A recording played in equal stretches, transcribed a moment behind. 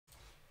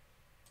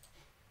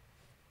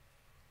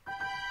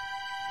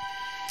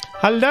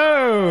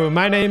Hello,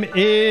 my name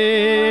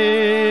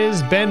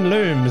is Ben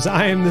Loomes.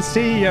 I am the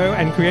CEO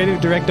and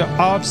creative director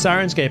of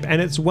Syrinscape, and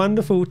it's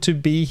wonderful to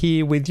be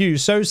here with you.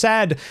 So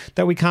sad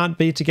that we can't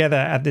be together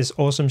at this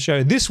awesome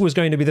show. This was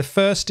going to be the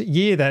first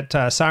year that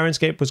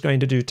Syrinscape was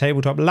going to do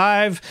Tabletop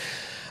Live.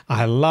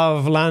 I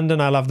love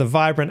London. I love the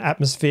vibrant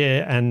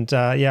atmosphere, and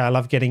yeah, I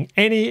love getting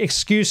any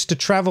excuse to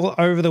travel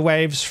over the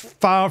waves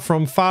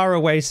from far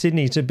away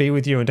Sydney to be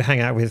with you and to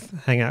hang out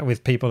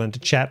with people and to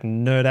chat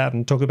and nerd out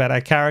and talk about our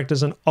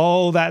characters and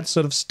all that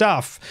sort of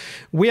stuff.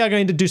 We are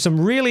going to do some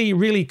really,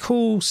 really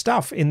cool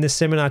stuff in this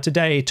seminar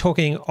today,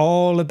 talking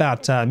all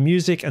about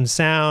music and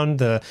sound,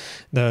 the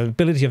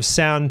ability of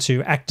sound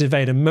to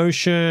activate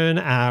emotion.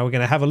 We're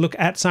going to have a look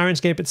at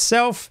Syrinscape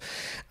itself,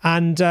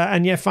 and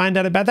yeah, find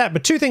out about that.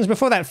 But two things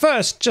before that.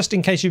 First, just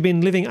in case you've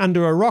been living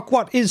under a rock,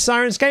 what is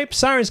Syrinscape?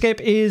 Syrinscape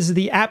is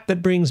the app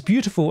that brings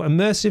beautiful,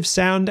 immersive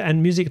sound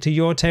and music to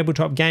your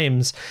tabletop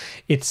games.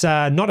 It's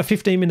not a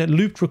 15-minute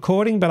looped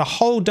recording, but a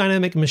whole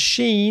dynamic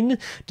machine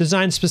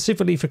designed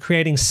specifically for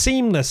creating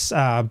seamless,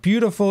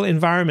 beautiful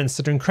environments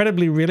that are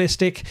incredibly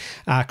realistic,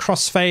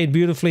 crossfade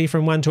beautifully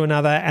from one to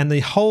another, and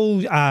the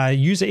whole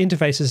user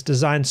interface is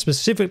designed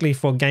specifically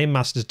for game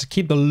masters to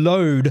keep the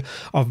load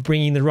of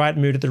bringing the right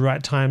mood at the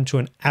right time to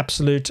an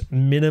absolute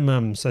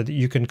minimum so that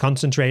you can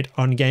concentrate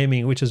on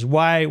gaming, which is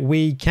why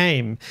we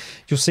came.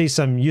 You'll see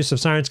some use of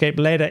Syrinscape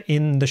later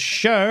in the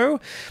show.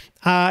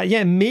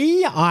 Yeah,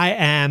 me, I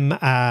am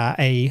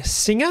a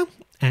singer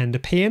and a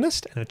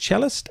pianist and a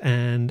cellist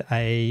and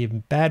a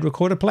bad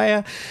recorder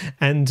player,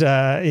 and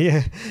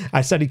yeah,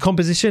 I studied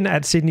composition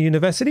at Sydney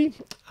University.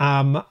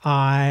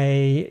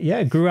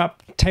 I grew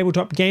up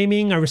tabletop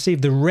gaming. I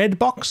received the Red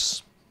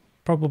Box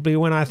probably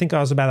when I think I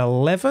was about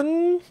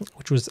 11,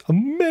 which was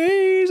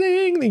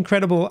amazing. The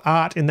incredible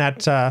art in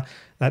that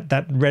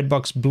that Red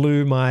Box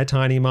blew my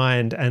tiny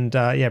mind. And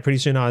yeah, pretty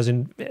soon I was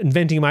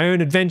inventing my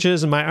own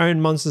adventures and my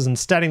own monsters and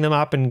statting them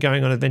up and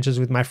going on adventures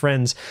with my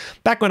friends.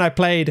 Back when I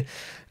played,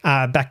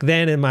 back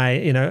then in my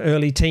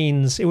early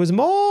teens, it was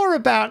more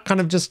about kind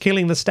of just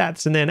killing the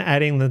stats and then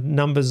adding the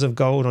numbers of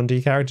gold onto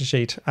your character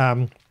sheet.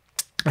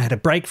 I had a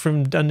break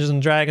from Dungeons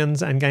and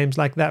Dragons and games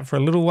like that for a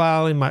little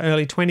while in my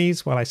early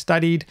 20s while I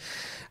studied,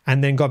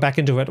 and then got back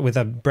into it with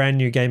a brand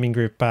new gaming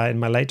group in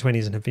my late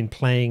 20s and have been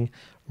playing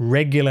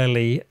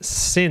regularly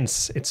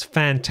since. It's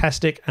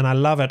fantastic and I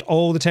love it.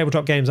 All the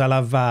tabletop games. I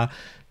love the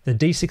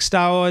D6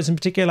 Star Wars in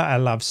particular. I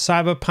love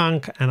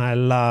Cyberpunk and I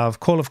love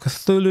Call of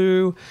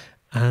Cthulhu.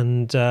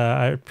 And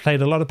I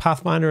played a lot of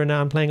Pathfinder, and now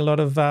I'm playing a lot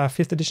of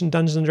 5th edition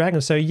Dungeons and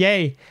Dragons. So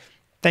yay!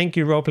 Thank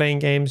you, role-playing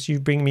games. You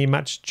bring me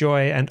much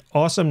joy and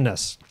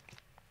awesomeness.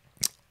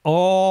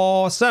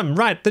 Awesome.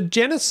 Right, the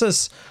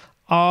genesis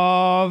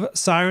of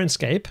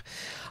Syrinscape.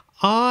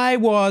 I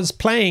was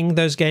playing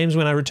those games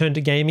when I returned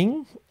to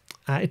gaming.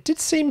 It did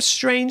seem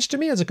strange to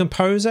me as a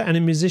composer and a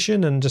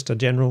musician and just a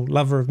general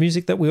lover of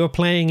music that we were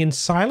playing in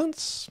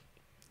silence.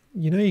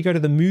 You know, you go to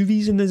the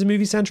movies and there's a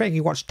movie soundtrack.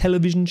 You watch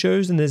television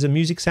shows and there's a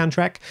music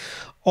soundtrack.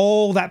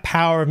 All that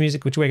power of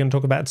music, which we're going to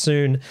talk about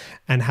soon,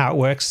 and how it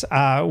works,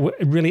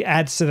 it really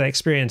adds to that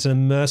experience and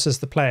immerses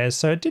the players.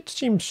 So it did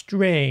seem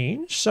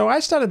strange. So I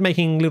started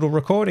making little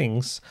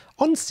recordings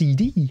on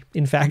CD,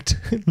 in fact,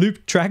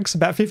 loop tracks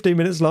about 15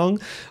 minutes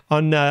long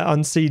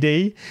on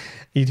CD.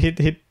 You'd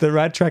hit the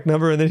right track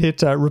number and then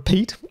hit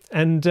repeat.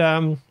 And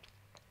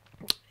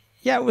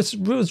yeah, it was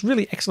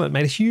really excellent. It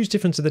made a huge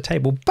difference to the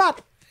table,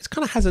 but it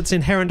kind of has its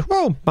inherent,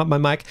 bump my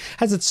mic,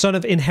 has its sort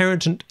of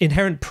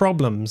inherent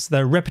problems.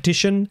 The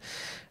repetition,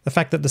 the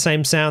fact that the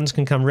same sounds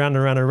can come round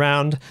and round and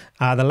round,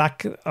 the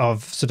lack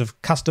of sort of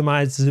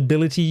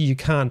customizability. You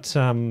can't,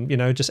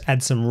 just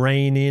add some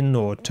rain in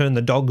or turn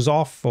the dogs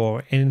off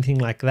or anything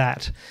like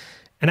that.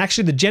 And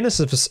actually the genesis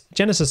of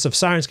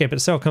Syrinscape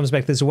itself comes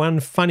back to this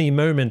one funny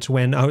moment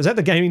when I was at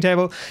the gaming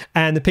table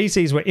and the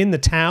PCs were in the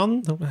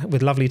town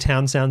with lovely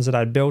town sounds that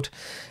I'd built,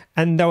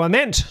 and they were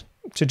meant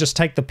to just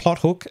take the plot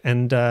hook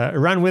and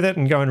run with it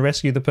and go and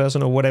rescue the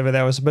person or whatever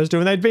they were supposed to.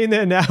 And they'd been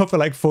there now for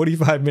like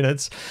 45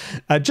 minutes,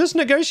 just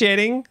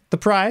negotiating the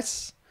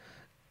price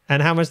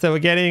and how much they were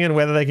getting and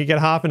whether they could get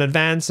half in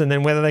advance and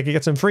then whether they could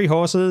get some free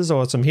horses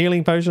or some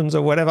healing potions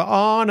or whatever,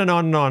 on and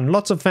on and on.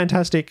 Lots of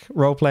fantastic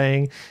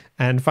role-playing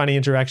and funny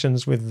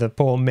interactions with the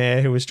poor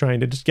mayor who was trying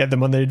to just get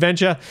them on the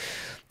adventure.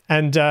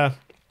 And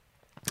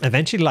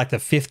eventually, like the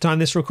 5th time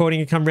this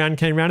recording came around,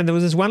 and there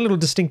was this one little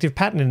distinctive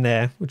pattern in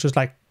there, which was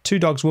like 2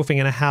 dogs woofing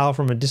and a howl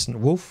from a distant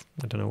wolf.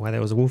 I don't know why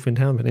there was a wolf in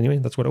town, but anyway,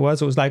 that's what it was.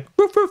 It was like,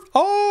 woof, woof,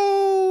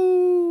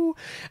 oh!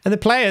 And the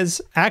players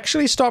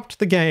actually stopped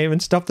the game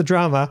and stopped the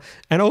drama,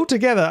 and all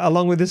together,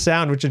 along with this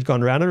sound, which had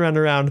gone round and round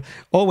and round,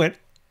 all went,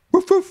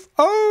 woof, woof,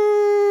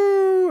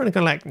 oh! And it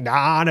kind of like,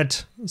 darn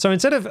it. So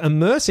instead of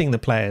immersing the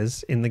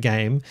players in the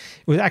game,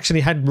 it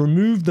actually had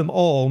removed them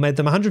all, made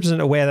them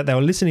 100% aware that they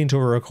were listening to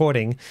a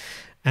recording,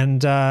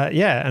 and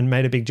and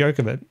made a big joke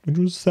of it, which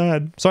was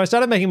sad. So I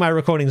started making my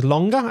recordings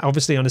longer.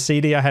 Obviously on a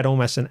CD I had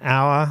almost an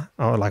hour,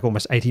 or like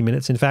almost 80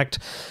 minutes in fact.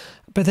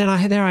 But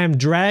then there I am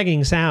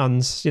dragging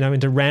sounds,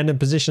 into random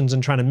positions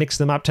and trying to mix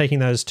them up, taking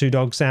those two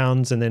dog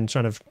sounds and then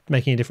trying to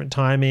making a different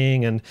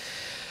timing. And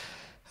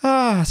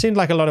it seemed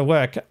like a lot of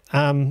work.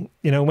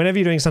 Whenever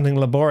you're doing something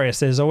laborious,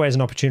 there's always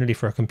an opportunity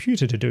for a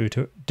computer to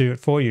do it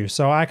for you.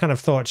 So I kind of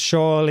thought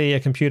surely a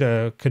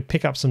computer could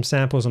pick up some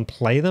samples and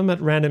play them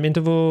at random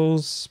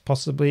intervals,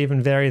 possibly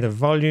even vary the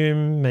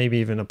volume, maybe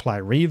even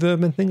apply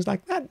reverb and things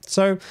like that.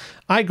 So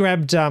I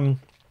grabbed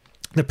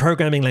the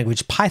programming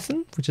language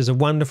Python, which is a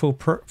wonderful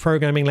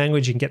programming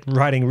language. You can get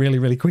writing really,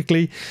 really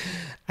quickly.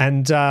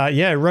 And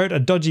wrote a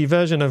dodgy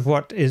version of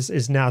what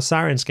is now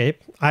Syrinscape.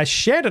 I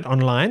shared it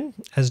online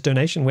as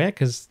donationware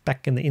because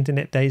back in the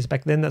internet days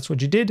back then, that's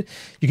what you did.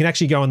 You can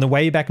actually go on the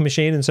Wayback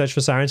Machine and search for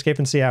Syrinscape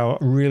and see our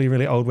really,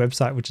 really old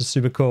website, which is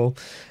super cool.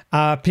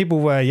 People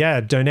were,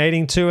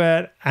 donating to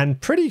it.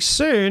 And pretty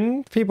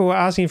soon, people were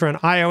asking for an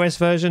iOS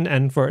version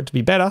and for it to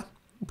be better,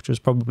 which was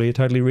probably a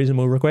totally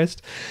reasonable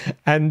request.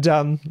 And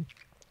I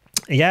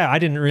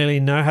didn't really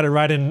know how to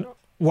write in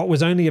what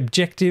was only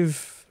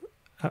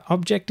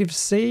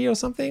Objective-C or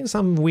something,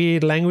 some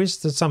weird language,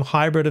 some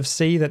hybrid of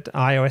C that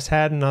iOS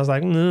had, and I was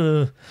like,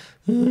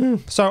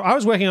 So I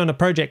was working on a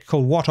project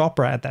called What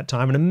Opera at that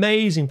time, an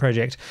amazing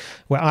project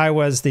where I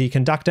was the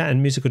conductor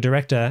and musical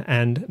director,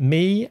 and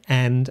me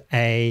and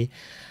a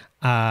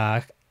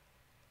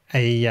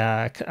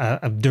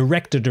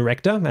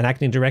director, an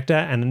acting director,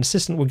 and an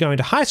assistant were going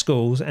to high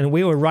schools, and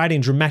we were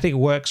writing dramatic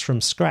works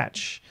from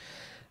scratch.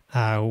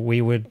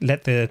 We would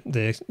let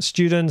the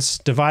students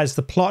devise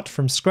the plot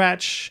from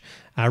scratch,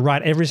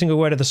 write every single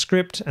word of the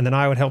script, and then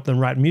I would help them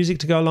write music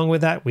to go along with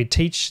that. We'd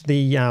teach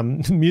the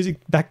music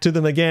back to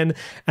them again,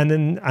 and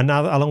then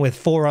along with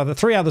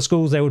three other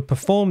schools, they would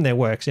perform their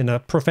works in a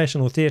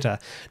professional theatre.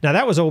 Now,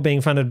 that was all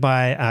being funded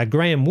by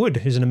Graham Wood,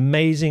 who's an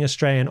amazing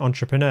Australian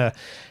entrepreneur.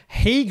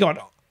 He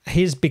got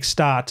his big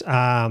start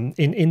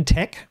in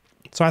tech.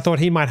 So I thought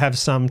he might have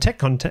some tech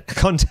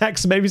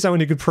contacts, maybe someone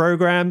who could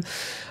program.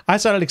 I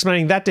started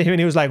explaining that to him and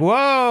he was like,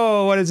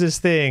 whoa, what is this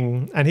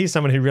thing? And he's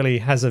someone who really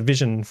has a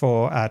vision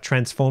for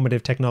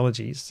transformative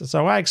technologies.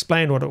 So I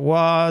explained what it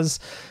was,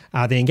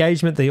 the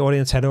engagement the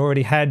audience had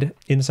already had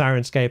in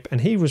Syrinscape.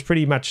 And he was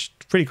pretty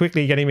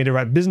quickly getting me to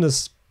write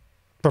business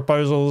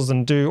proposals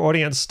and do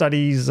audience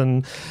studies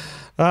and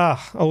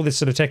all this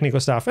sort of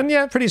technical stuff. And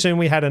pretty soon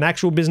we had an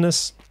actual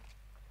business,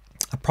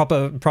 a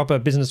proper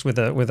business with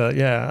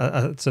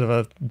a sort of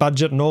a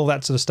budget and all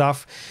that sort of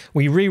stuff.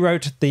 We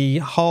rewrote the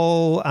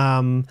whole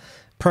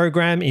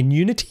program in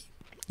Unity.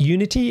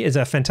 Unity is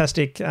a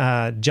fantastic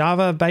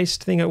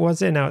Java-based thing. It was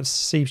there. Now it's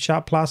C#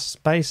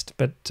 based.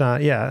 But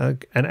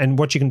and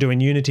what you can do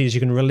in Unity is you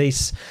can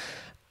release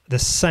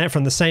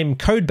from the same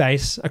code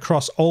base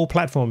across all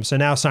platforms. So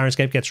now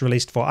Syrinscape gets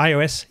released for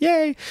iOS,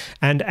 yay,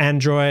 and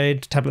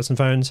Android, tablets and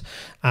phones,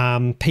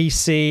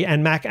 PC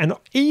and Mac, and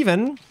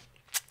even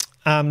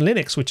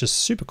Linux, which is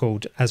super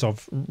cool as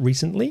of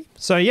recently.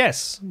 So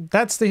yes,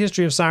 that's the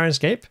history of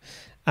Syrinscape,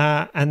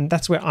 and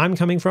that's where I'm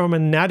coming from.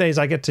 And nowadays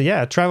I get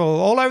to travel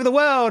all over the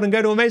world and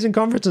go to amazing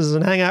conferences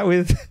and hang out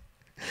with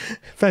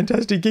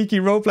fantastic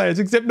geeky role players,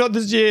 except not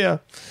this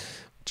year,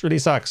 which really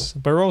sucks.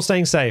 But we're all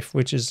staying safe,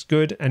 which is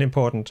good and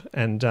important.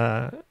 And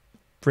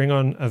bring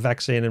on a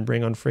vaccine and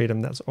bring on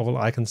freedom. That's all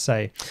I can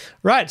say.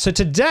 Right, so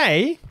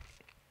today,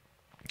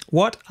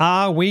 what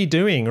are we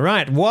doing?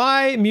 Right,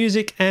 why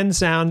music and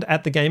sound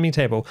at the gaming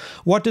table?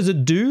 What does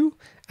it do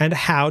and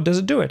how does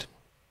it do it?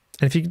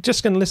 And if you're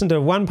just going to listen to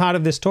one part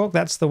of this talk,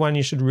 that's the one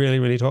you should really,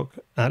 really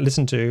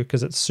listen to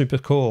because it's super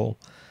cool.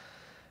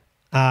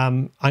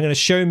 I'm going to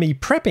show me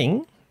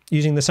prepping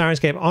using the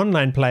Syrinscape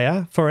online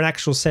player for an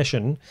actual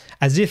session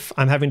as if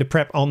I'm having to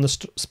prep on the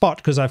spot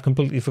because I've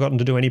completely forgotten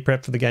to do any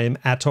prep for the game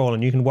at all.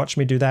 And you can watch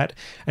me do that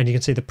and you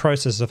can see the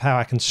process of how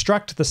I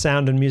construct the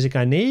sound and music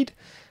I need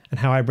and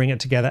how I bring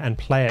it together and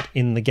play it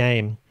in the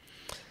game.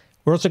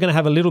 We're also going to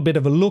have a little bit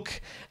of a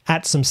look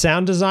at some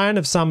sound design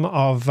of some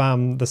of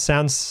the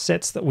sound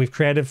sets that we've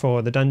created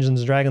for the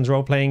Dungeons & Dragons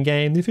role-playing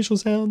game, the official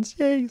sounds.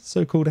 Yay,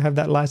 so cool to have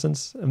that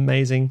license.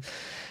 Amazing.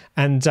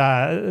 And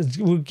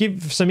we'll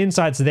give some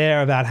insights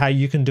there about how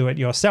you can do it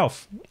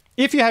yourself.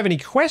 If you have any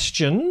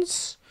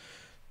questions,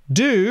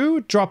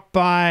 do drop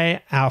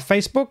by our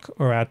Facebook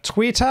or our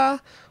Twitter,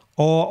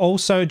 or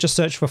also just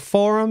search for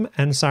forum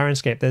and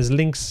Syrinscape. There's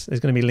links. There's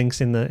going to be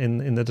links in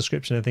the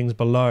description of things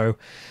below,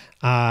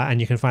 and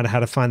you can find out how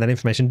to find that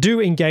information. Do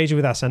engage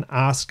with us and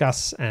ask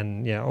us,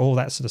 and all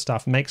that sort of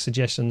stuff. Make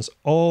suggestions.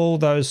 All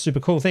those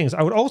super cool things.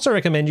 I would also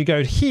recommend you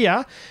go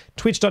here,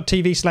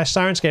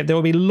 twitch.tv/Syrinscape. There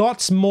will be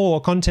lots more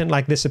content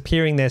like this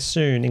appearing there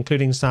soon,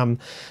 including some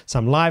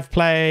live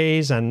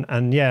plays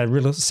and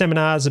real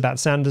seminars about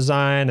sound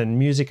design and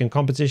music and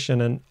composition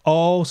and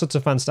all sorts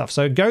of fun stuff.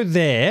 So go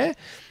there.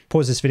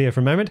 Pause this video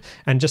for a moment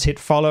and just hit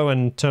follow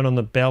and turn on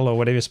the bell or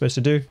whatever you're supposed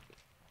to do.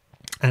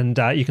 And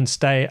you can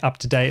stay up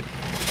to date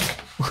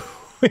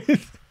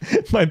with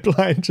my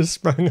blind just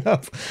sprung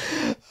up.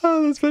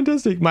 Oh, that's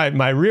fantastic.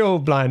 My real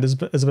blind as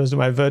opposed to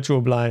my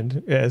virtual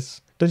blind.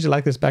 Yes. Don't you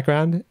like this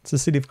background? It's the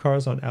city of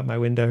Coruscant out my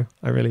window.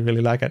 I really, really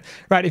like it.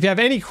 Right, if you have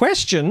any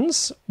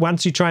questions,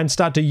 once you try and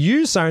start to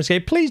use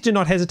Syrinscape, please do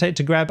not hesitate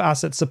to grab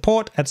us at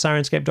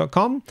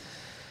support@syrinscape.com,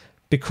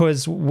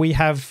 because we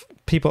have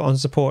people on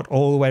support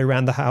all the way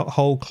around the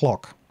whole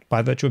clock,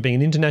 by virtue of being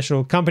an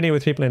international company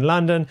with people in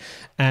London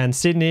and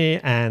Sydney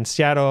and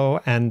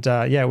Seattle. And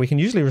yeah, we can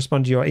usually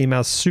respond to your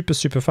emails super,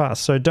 super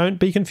fast. So don't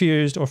be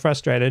confused or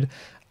frustrated.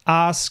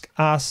 Ask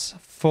us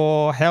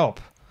for help.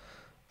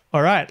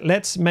 All right,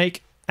 let's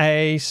make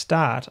a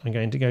start. I'm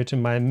going to go to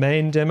my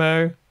main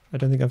demo. I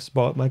don't think I've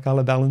spoiled my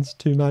color balance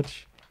too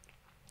much.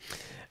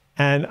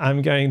 And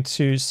I'm going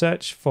to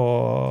search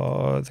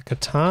for the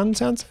Catan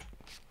sounds.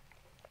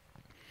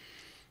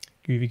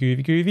 Groovy,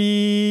 groovy,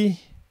 groovy.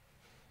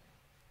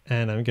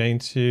 And I'm going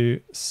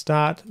to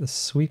start the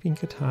sweeping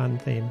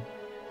Catan theme.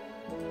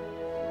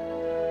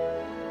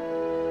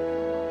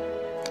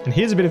 And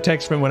here's a bit of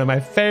text from one of my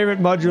favorite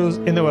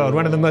modules in the world,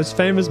 one of the most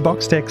famous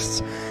box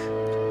texts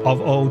of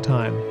all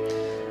time.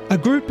 A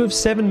group of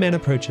 7 men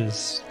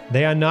approaches.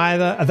 They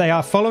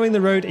are following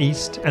the road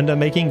east and are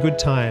making good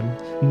time,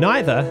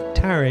 neither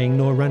tarrying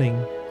nor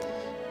running.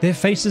 Their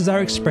faces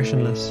are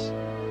expressionless.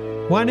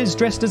 One is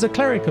dressed as a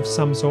cleric of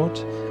some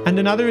sort, and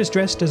another is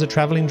dressed as a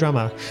travelling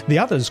drummer. The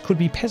others could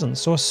be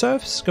peasants or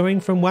serfs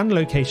going from one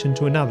location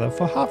to another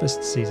for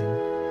harvest season.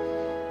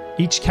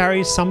 Each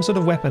carries some sort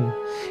of weapon.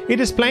 It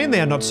is plain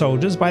they are not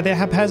soldiers by their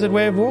haphazard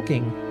way of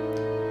walking.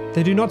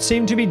 They do not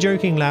seem to be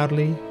joking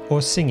loudly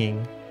or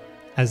singing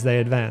as they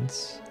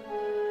advance.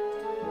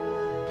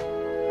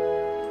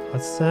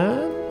 What's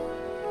that?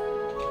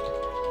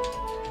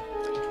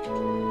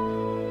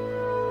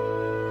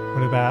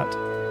 What about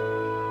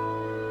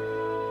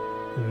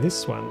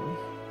this one?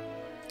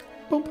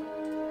 Boom.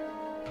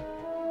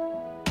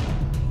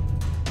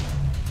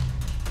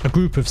 A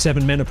group of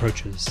 7 men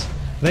approaches.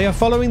 They are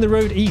following the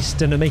road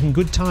east and are making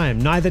good time,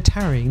 neither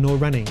tarrying nor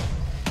running.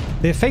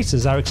 Their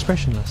faces are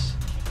expressionless.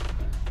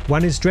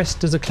 One is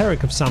dressed as a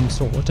cleric of some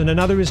sort, and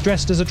another is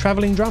dressed as a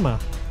travelling drummer.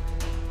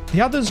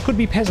 The others could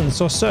be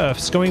peasants or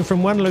serfs going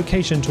from one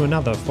location to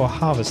another for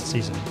harvest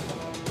season.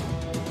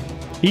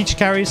 Each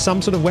carries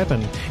some sort of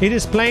weapon. It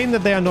is plain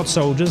that they are not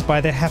soldiers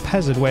by their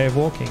haphazard way of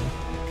walking.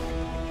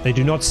 They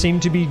do not seem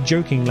to be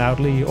joking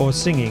loudly or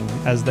singing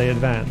as they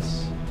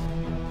advance.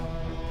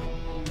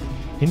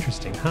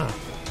 Interesting, huh?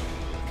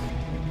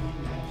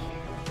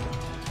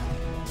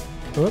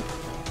 Whoop.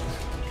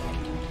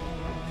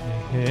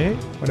 Okay,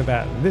 what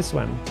about this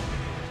one?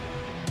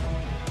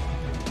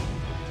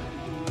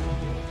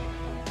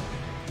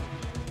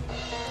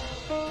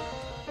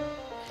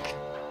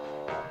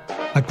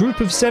 A group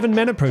of 7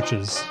 men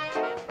approaches.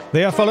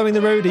 They are following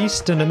the road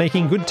east and are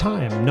making good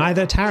time,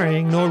 neither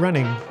tarrying nor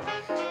running.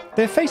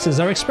 Their faces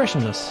are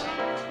expressionless.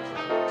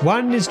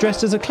 One is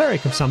dressed as a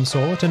cleric of some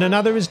sort, and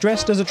another is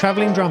dressed as a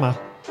travelling drummer.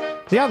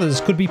 The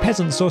others could be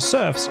peasants or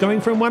serfs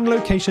going from one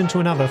location to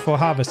another for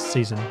harvest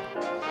season.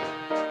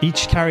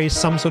 Each carries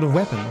some sort of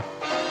weapon.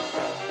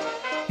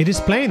 It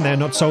is plain they are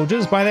not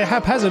soldiers by their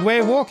haphazard way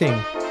of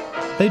walking.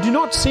 They do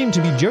not seem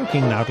to be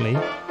joking loudly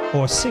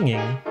or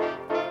singing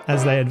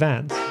as they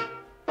advance.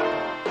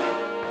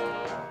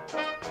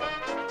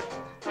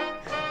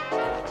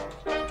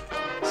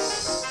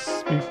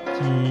 Spooky.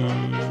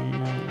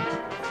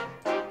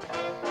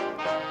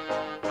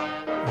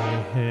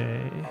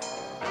 Hey.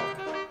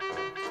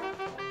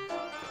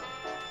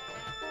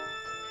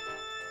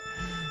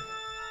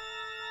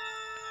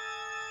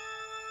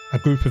 A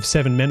group of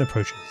 7 men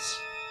approaches.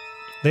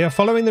 They are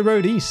following the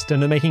road east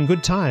and are making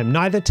good time,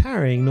 neither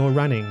tarrying nor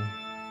running.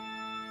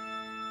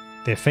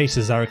 Their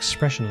faces are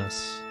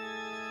expressionless.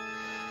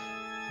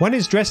 One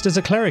is dressed as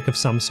a cleric of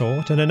some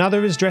sort, and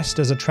another is dressed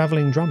as a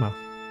travelling drummer.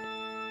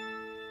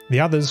 The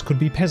others could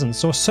be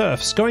peasants or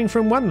serfs going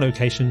from one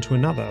location to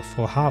another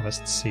for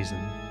harvest season.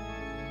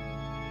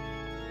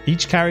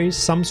 Each carries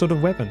some sort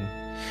of weapon.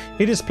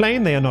 It is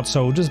plain they are not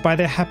soldiers by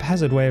their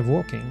haphazard way of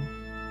walking.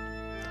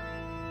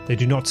 They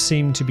do not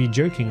seem to be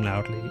joking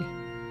loudly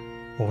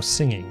or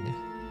singing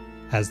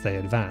as they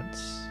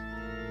advance.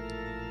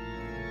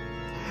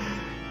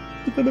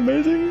 Isn't that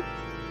amazing?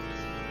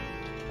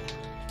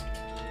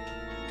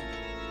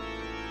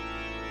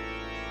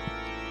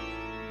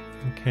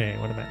 Okay,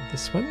 what about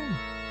this one?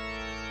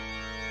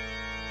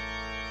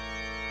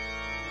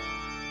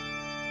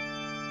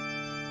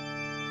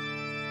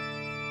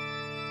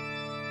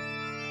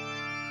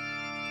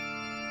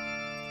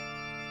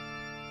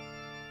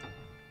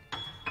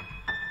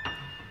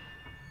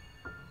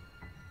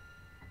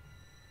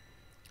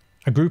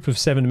 A group of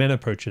 7 men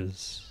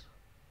approaches.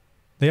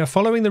 They are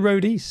following the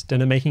road east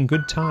and are making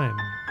good time,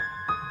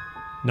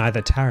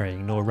 neither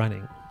tarrying nor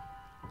running.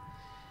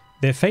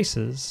 Their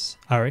faces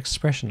are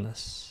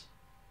expressionless.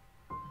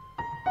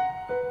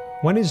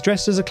 One is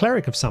dressed as a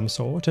cleric of some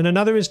sort, and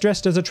another is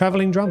dressed as a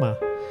travelling drummer.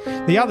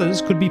 The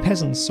others could be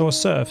peasants or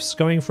serfs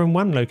going from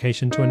one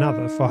location to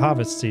another for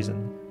harvest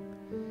season.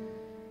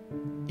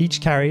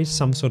 Each carries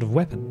some sort of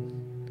weapon.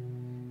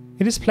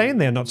 It is plain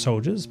they are not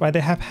soldiers by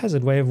their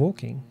haphazard way of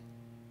walking.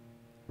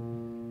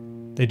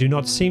 They do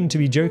not seem to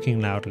be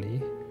joking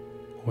loudly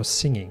or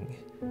singing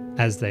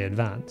as they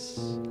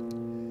advance.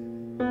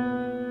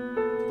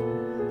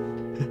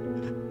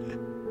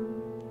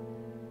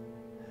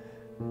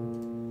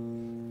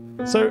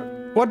 So,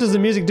 what does the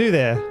music do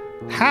there?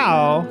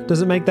 How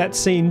does it make that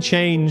scene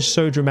change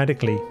so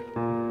dramatically?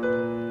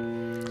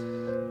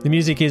 The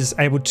music is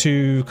able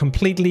to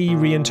completely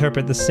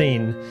reinterpret the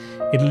scene.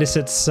 It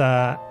elicits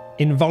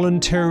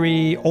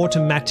involuntary,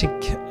 automatic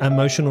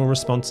emotional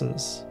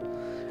responses.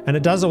 And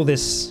it does all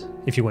this,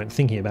 if you weren't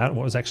thinking about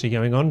what was actually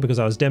going on, because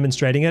I was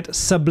demonstrating it,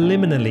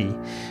 subliminally.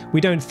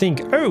 We don't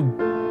think, oh,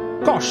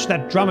 gosh,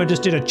 that drummer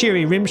just did a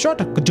cheery rim shot.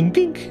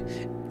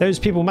 Those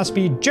people must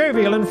be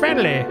jovial and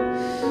friendly.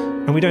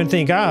 And we don't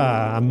think,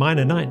 a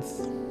minor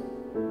ninth.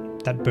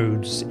 That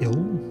bodes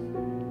ill.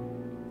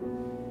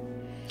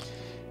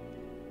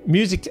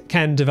 Music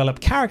can develop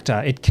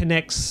character. It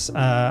connects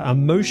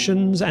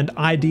emotions and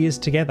ideas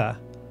together.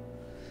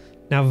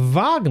 Now,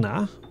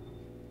 Wagner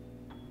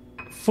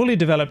fully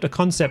developed a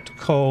concept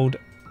called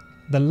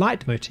the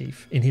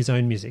Leitmotif in his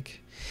own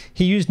music.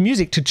 He used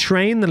music to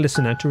train the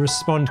listener to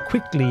respond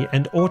quickly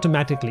and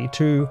automatically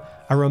to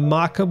a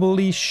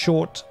remarkably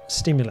short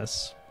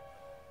stimulus.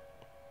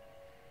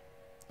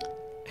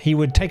 He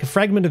would take a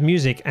fragment of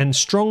music and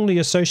strongly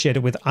associate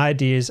it with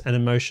ideas and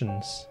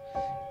emotions.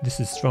 This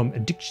is from a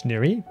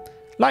dictionary.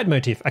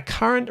 Leitmotif, a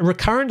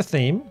recurrent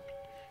theme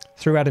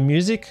throughout a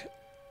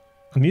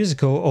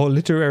musical or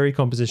literary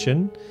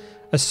composition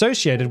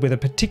associated with a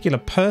particular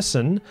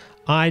person,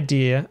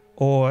 idea,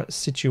 or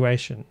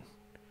situation.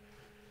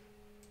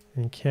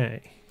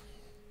 Okay.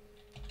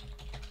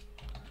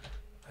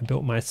 I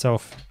built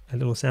myself a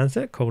little sound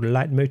set called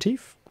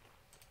Leitmotif.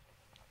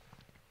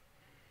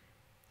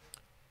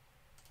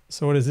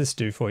 So what does this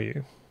do for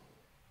you?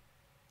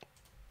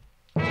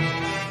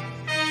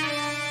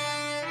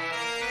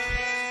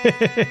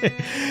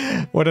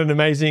 What an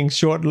amazing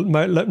short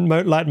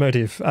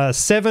leitmotif.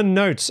 7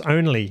 notes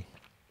only.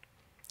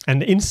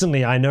 And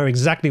instantly I know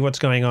exactly what's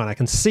going on. I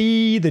can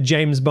see the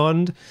James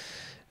Bond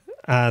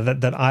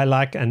that I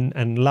like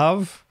and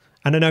love.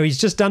 And I know he's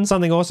just done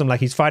something awesome, like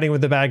he's fighting with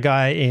the bad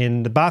guy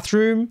in the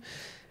bathroom,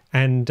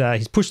 and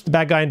he's pushed the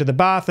bad guy into the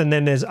bath, and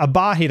then there's a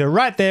bar heater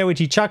right there which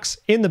he chucks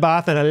in the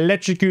bath and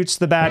electrocutes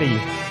the baddie.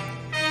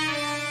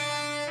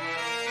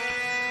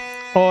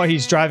 Or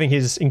he's driving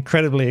his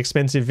incredibly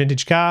expensive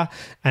vintage car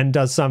and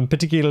does some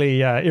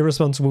particularly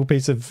irresponsible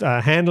piece of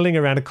handling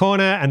around a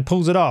corner and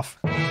pulls it off.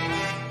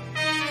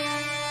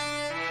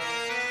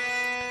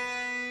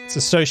 It's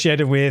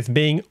associated with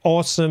being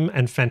awesome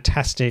and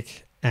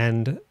fantastic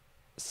and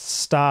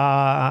spy-ish.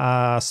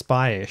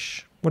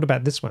 What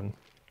about this one?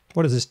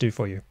 What does this do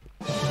for you?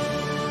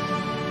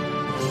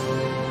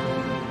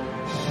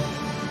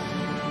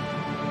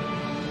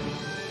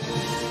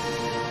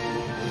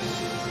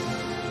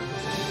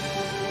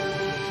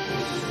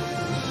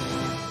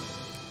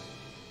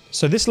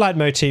 So this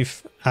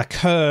leitmotif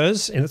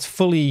occurs in its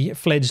fully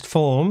fledged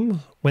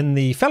form when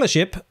the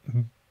Fellowship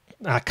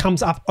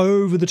comes up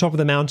over the top of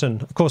the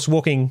mountain. Of course,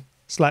 walking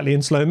slightly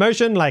in slow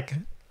motion, like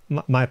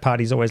my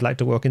parties always like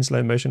to walk in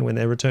slow motion when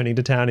they're returning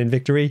to town in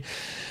victory,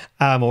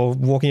 or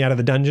walking out of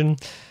the dungeon.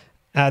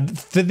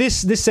 For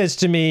this says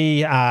to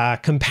me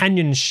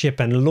companionship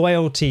and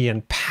loyalty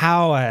and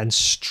power and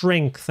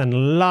strength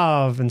and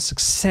love and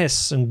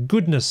success and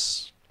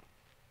goodness.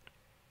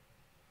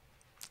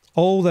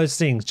 All those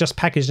things just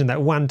packaged in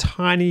that one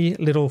tiny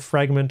little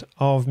fragment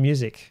of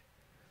music.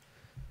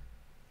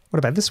 What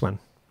about this one?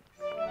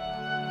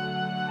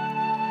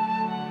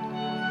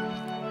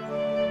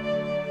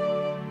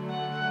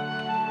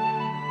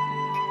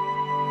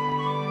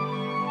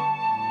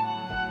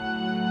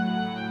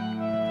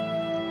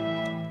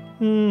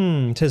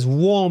 It has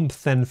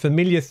warmth and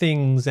familiar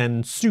things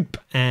and soup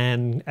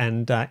and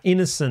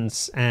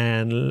innocence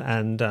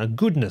and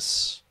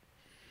goodness.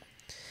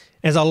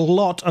 There's a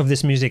lot of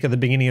this music at the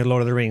beginning of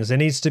Lord of the Rings. There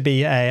needs to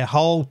be a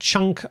whole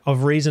chunk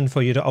of reason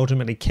for you to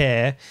ultimately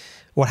care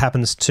what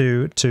happens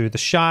to the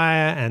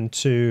Shire and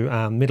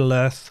to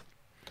Middle-earth,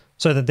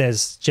 so that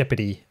there's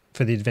jeopardy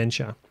for the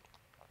adventure.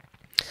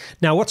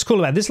 Now, what's cool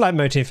about this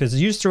leitmotif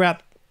is used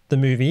throughout the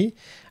movie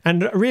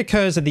and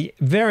reoccurs at the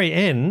very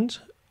end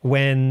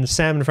when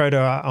Sam and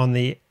Frodo are on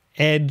the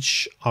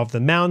edge of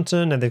the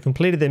mountain and they've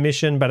completed their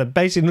mission, but it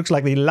basically looks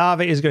like the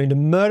lava is going to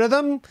murder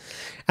them.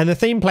 And the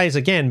theme plays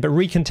again, but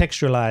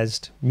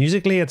recontextualized.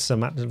 Musically, it's a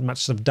much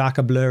sort of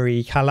darker,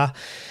 blurry color.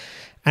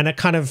 And it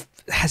kind of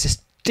has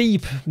this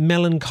deep,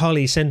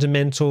 melancholy,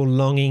 sentimental,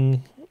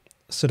 longing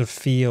sort of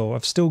feel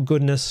of still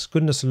goodness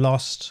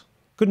lost,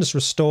 goodness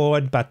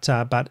restored, but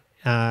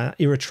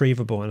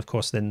irretrievable. And of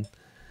course, then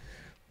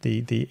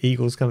the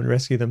eagles come and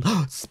rescue them.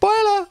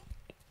 Spoiler!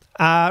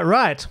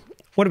 Right.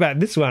 What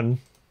about this one?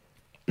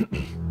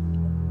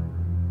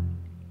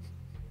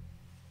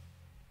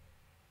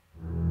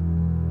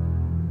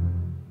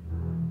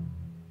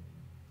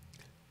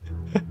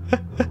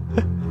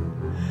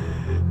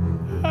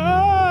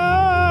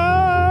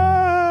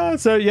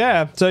 So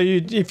yeah, so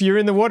if you're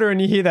in the water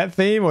and you hear that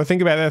theme or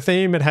think about that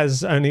theme, it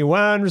has only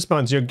one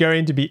response. You're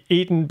going to be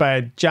eaten by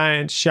a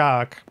giant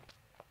shark.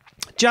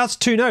 Just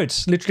 2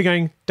 notes, literally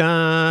going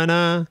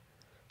da-na,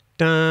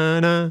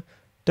 da-na,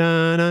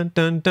 da-na,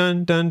 dun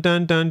dun dun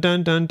dun dun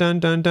dun dun dun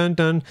dun dun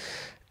dun.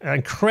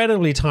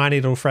 Incredibly tiny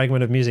little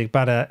fragment of music,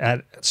 but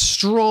a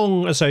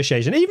strong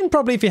association. Even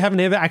probably if you haven't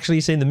ever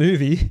actually seen the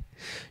movie,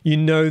 you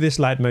know this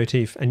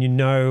leitmotif and you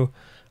know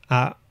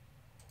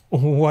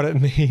what it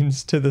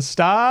means to the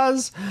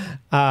stars,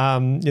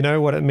 you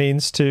know what it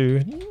means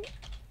to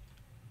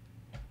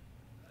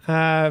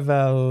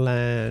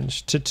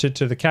avalanche, to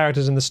the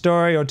characters in the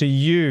story, or to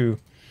you.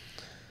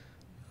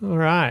 All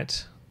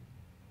right.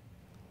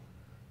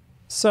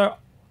 So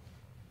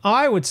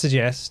I would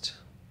suggest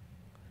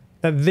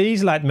that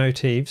these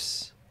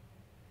leitmotifs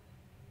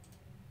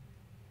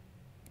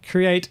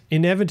create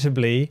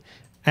inevitably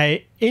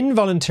a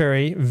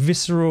involuntary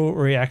visceral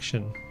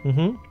reaction.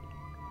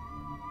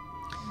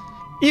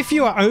 If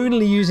you are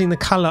only using the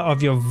color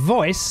of your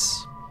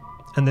voice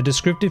and the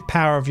descriptive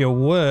power of your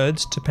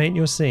words to paint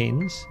your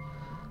scenes,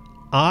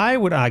 I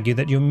would argue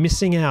that you're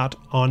missing out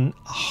on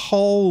a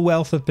whole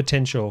wealth of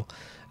potential,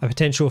 a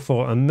potential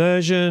for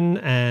immersion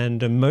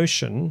and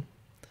emotion,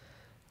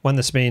 one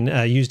that's been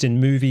used in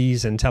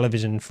movies and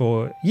television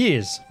for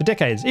years, for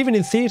decades, even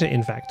in theatre,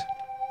 in fact.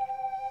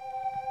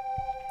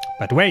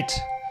 But wait,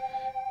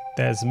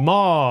 there's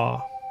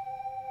more.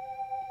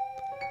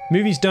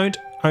 Movies don't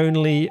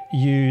only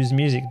use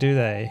music, do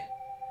they?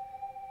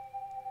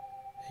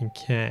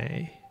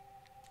 Okay.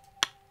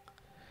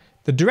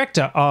 The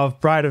director of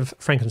Bride of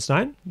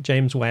Frankenstein,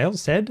 James Whale,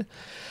 said,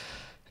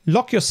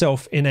 "Lock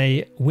yourself in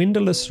a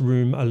windowless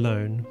room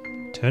alone.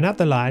 Turn out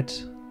the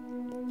light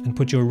and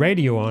put your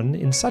radio on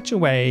in such a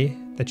way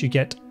that you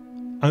get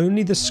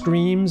only the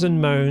screams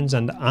and moans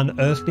and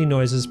unearthly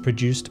noises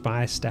produced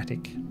by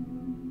static.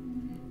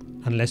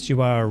 Unless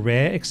you are a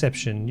rare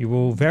exception, you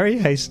will very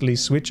hastily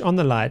switch on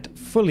the light,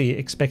 fully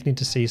expecting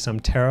to see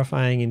some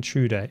terrifying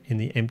intruder in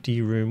the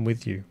empty room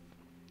with you."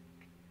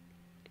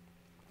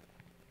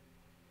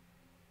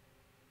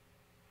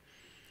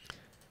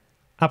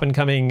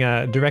 Up-and-coming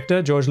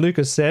director George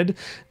Lucas said,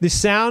 "The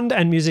sound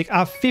and music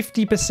are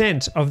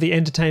 50% of the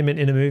entertainment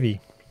in a movie."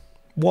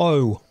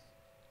 Whoa.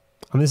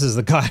 And this is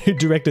the guy who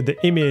directed the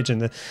image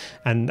and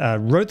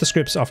wrote the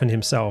scripts often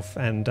himself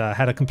and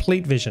had a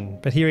complete vision.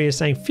 But here he is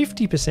saying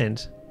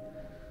 50%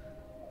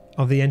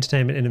 of the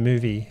entertainment in a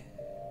movie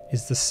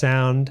is the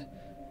sound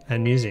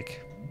and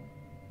music.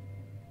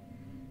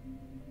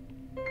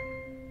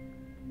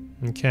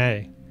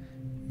 Okay.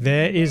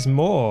 There is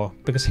more,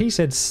 because he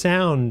said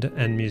sound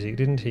and music,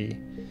 didn't he?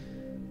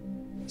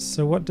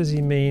 So what does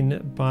he mean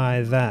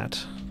by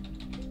that?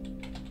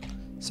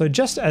 So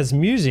just as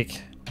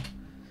music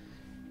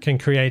can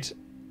create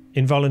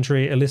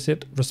involuntary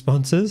illicit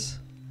responses,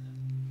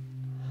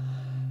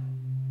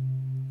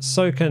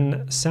 so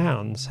can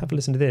sounds. Have a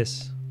listen to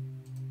this.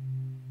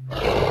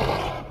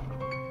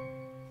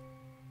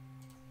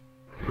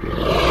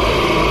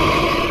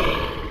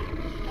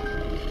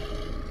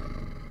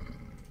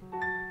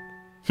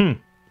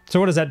 So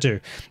what does that do?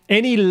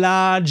 Any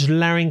large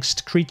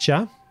larynxed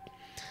creature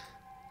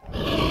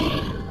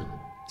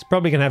is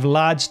probably going to have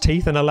large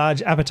teeth and a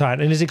large appetite,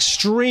 and is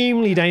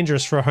extremely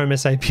dangerous for a Homo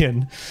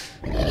sapien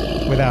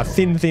with our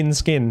thin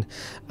skin.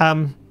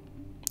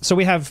 So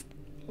we have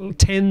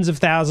tens of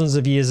thousands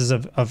of years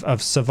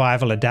of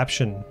survival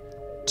adaptation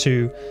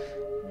to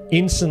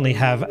instantly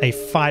have a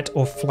fight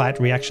or flight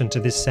reaction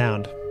to this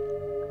sound.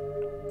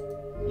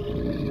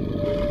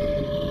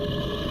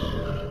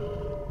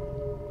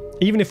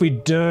 Even if we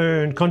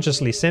don't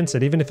consciously sense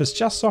it, even if it's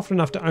just soft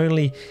enough to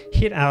only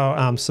hit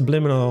our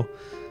subliminal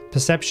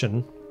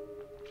perception,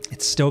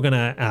 it's still going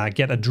to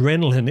get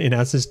adrenaline in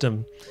our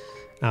system.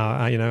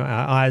 You know,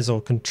 our eyes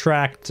will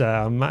contract,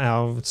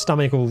 our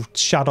stomach will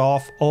shut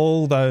off,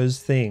 all those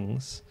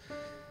things.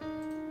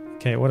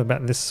 Okay, what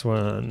about this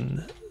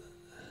one?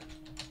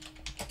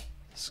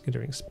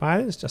 Skittering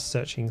spiders, just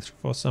searching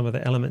for some of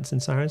the elements in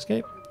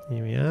Syrinscape.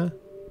 Here we are.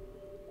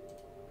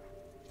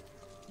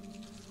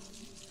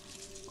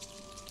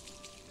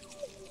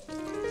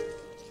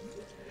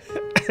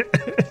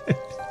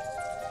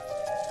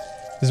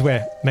 This is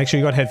where, make sure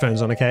you got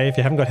headphones on, okay? If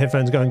you haven't got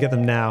headphones, go and get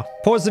them now.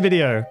 Pause the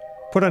video,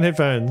 put on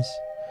headphones.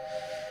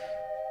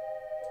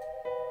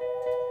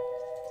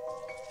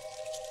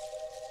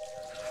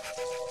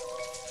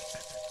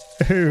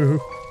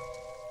 Ooh.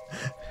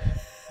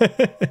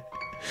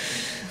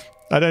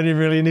 I don't even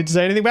really need to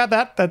say anything about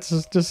that.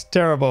 That's just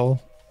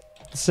terrible.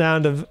 The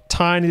sound of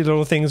tiny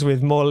little things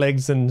with more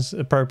legs than's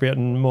appropriate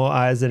and more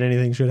eyes than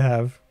anything should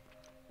have.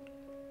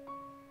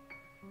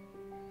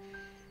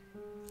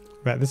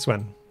 Right, this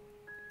one.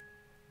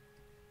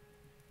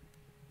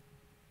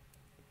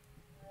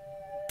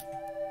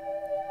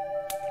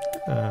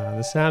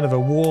 The sound of a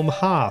warm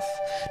hearth.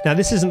 Now,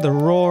 this isn't the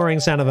roaring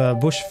sound of a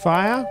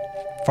bushfire,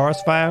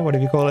 forest fire,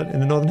 whatever you call it in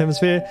the Northern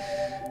Hemisphere,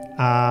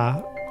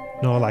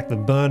 nor like the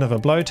burn of a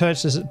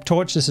blowtorch.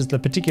 This is the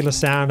particular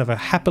sound of a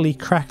happily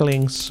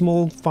crackling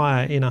small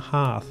fire in a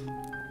hearth.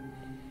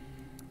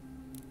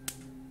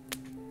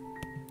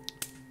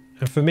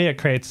 And for me, it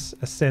creates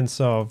a sense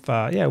of,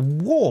 yeah,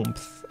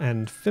 warmth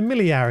and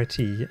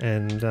familiarity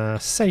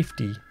and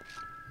safety.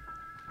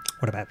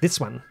 What about this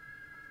one?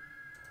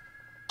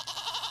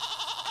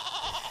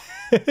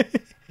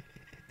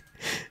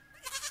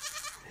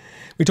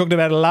 We talked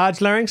about a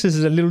large larynx. This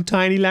is a little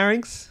tiny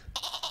larynx.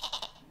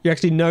 You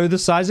actually know the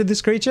size of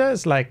this creature.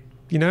 It's like,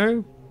 you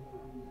know,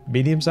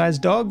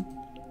 medium-sized dog.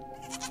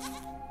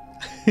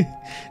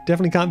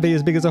 Definitely can't be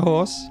as big as a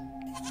horse.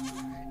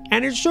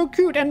 And it's so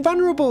cute and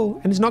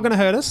vulnerable. And it's not going to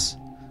hurt us.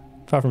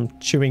 Apart from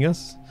chewing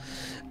us.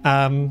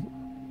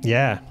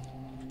 Yeah.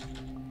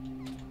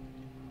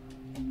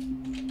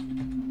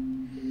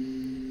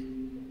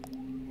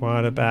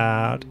 What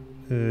about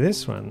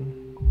this one?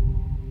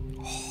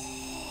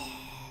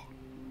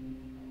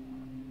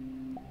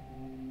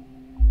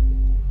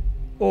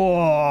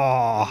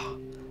 Oh.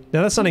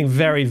 Now that's something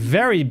very,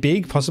 very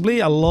big, possibly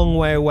a long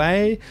way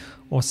away,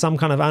 or some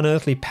kind of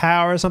unearthly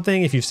power or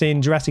something. If you've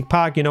seen Jurassic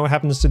Park, you know what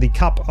happens to the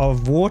cup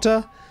of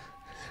water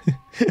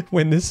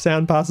when this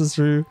sound passes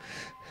through.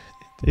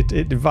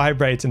 It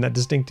vibrates in that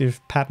distinctive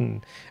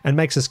pattern and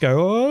makes us go,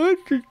 oh,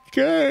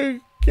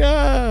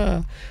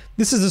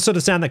 this is the sort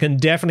of sound that can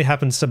definitely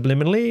happen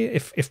subliminally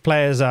if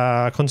players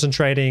are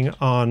concentrating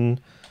on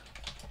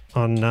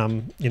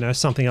you know,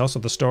 something else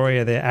of the story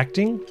or their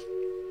acting.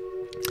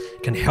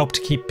 It can help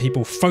to keep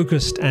people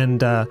focused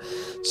and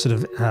sort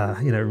of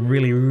you know,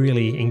 really,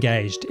 really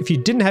engaged. If you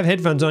didn't have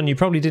headphones on, you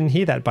probably didn't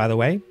hear that, by the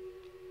way.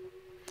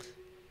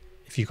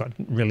 If you've got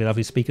really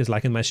lovely speakers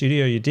like in my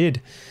studio, you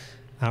did.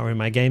 Or in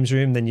my games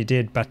room, then you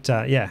did. But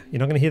yeah, you're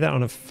not going to hear that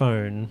on a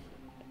phone.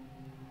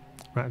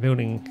 Right,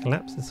 building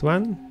collapse, this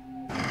one.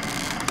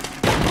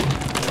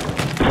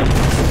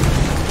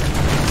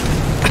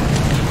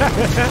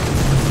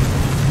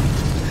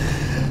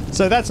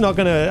 So that's not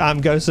going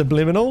to go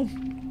subliminal.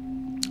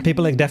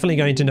 People are definitely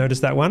going to notice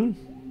that one.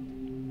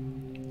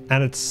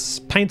 And it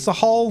paints a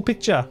whole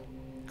picture.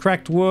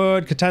 Cracked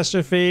wood,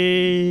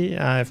 catastrophe.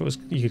 If it was,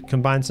 you could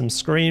combine some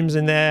screams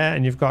in there,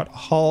 and you've got a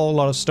whole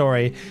lot of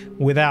story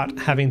without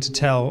having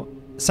to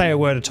say a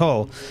word at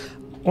all.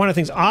 One of the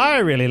things I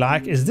really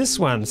like is this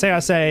one. Say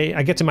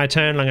I get to my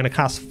turn, I'm going to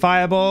cast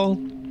Fireball.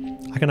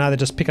 I can either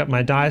just pick up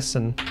my dice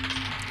and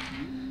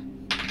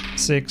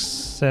 6,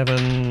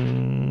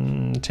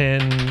 7,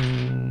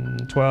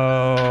 10,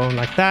 12,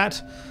 like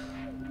that.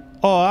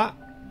 Or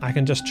I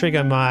can just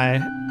trigger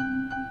my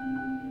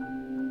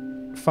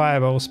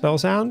Fireball spell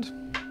sound.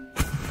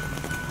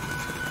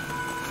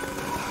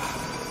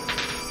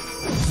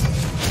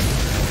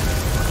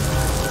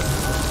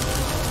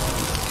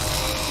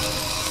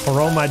 Or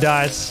roll my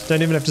dice.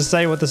 Don't even have to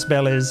say what the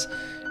spell is.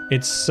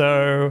 It's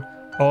so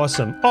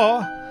awesome.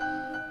 Or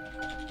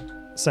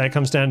say it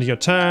comes down to your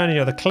turn and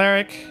you're the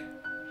cleric.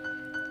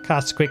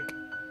 Cast a quick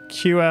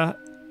cure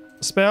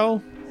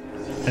spell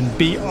and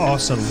be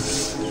awesome.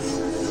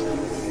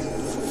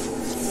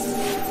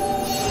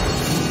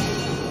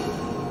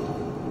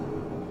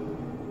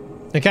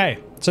 Okay,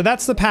 so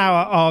that's the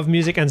power of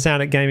music and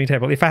sound at Gaming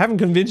Table. If I haven't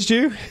convinced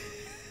you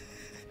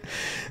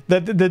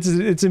that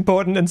it's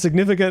important and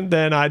significant,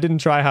 then I didn't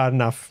try hard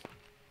enough.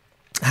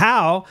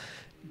 How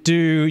do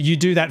you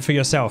do that for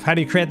yourself? How do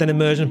you create that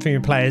immersion for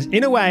your players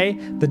in a way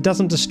that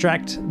doesn't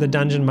distract the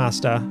Dungeon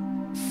Master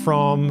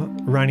from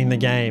running the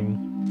game?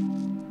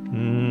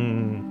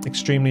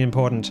 Extremely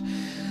important.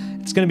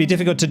 It's going to be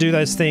difficult to do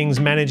those things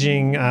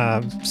managing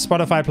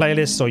Spotify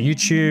playlists or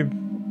YouTube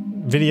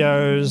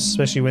videos,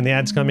 especially when the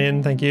ads come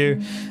in. Thank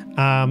you.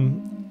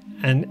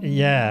 And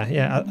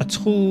yeah, a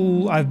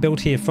tool I've built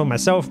here for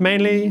myself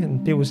mainly,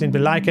 and people seem to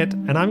like it.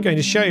 And I'm going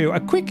to show you a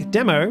quick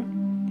demo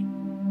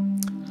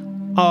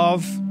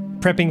of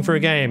prepping for a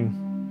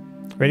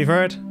game. Ready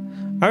for it?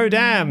 Oh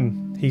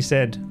damn, he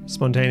said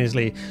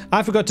spontaneously.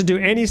 I forgot to do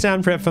any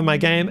sound prep for my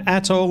game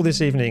at all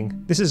this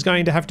evening. This is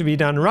going to have to be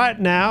done right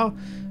now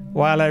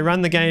while I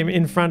run the game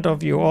in front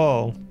of you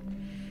all.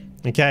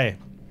 Okay,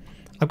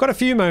 I've got a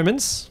few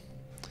moments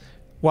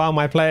while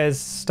my players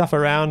stuff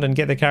around and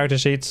get their character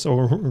sheets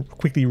or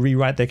quickly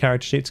rewrite their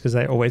character sheets because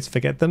they always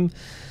forget them.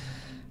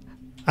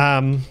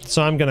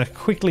 So I'm going to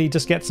quickly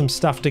just get some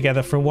stuff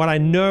together from what I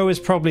know is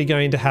probably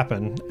going to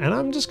happen. And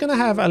I'm just going to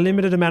have a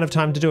limited amount of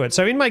time to do it.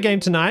 So in my game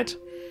tonight,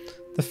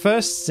 the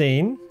first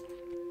scene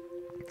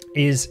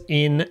is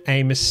in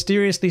a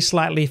mysteriously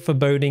slightly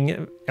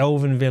foreboding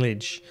elven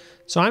village.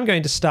 So I'm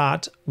going to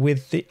start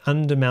with the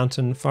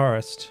Undermountain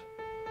Forest.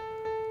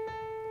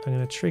 I'm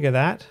going to trigger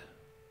that,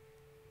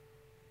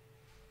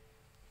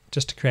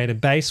 just to create a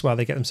base while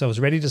they get themselves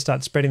ready to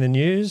start spreading the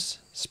news.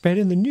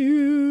 Spreading the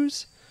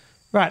news.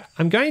 Right,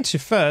 I'm going to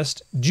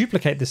first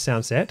duplicate this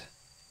sound set,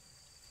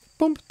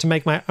 boom, to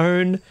make my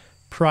own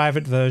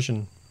private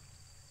version.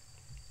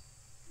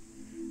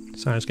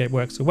 Syrinscape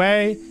works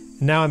away.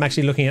 Now I'm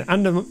actually looking at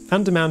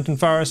Undermountain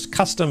Forest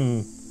Custom.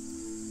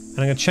 And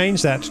I'm going to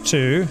change that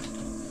to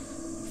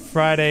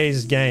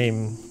Friday's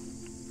Game.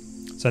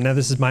 So now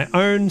this is my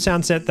own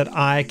sound set that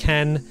I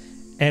can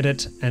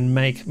edit and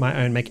make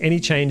my own, make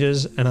any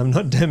changes, and I'm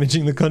not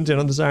damaging the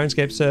content on the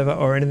Syrinscape server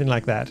or anything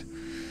like that.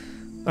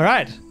 All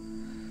right.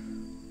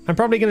 I'm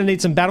probably going to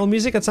need some battle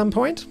music at some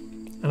point,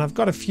 and I've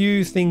got a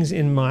few things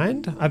in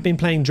mind. I've been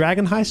playing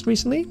Dragon Heist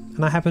recently,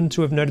 and I happen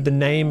to have noted the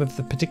name of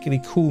the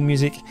particularly cool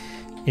music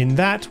in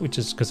that, which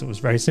is because it was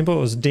very simple.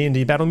 It was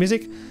D&D battle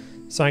music.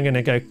 So I'm going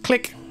to go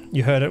click.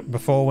 You heard it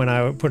before when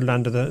I put it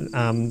under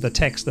the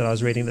text that I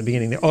was reading at the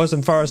beginning, the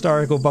awesome Forest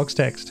Oracle box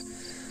text.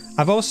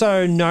 I've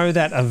also know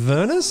that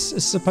Avernus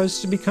is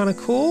supposed to be kind of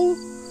cool.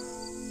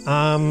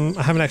 I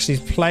haven't actually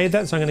played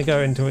that, so I'm going to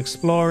go into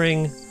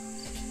exploring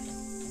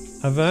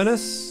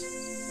Avernus.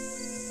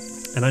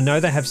 And I know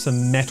they have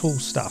some metal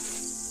stuff.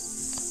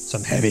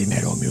 Some heavy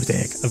metal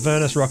music.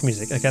 Avernus rock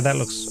music. Okay, that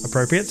looks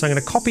appropriate. So I'm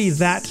going to copy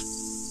that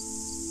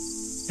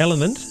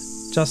element,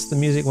 just the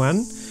music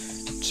one,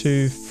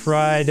 to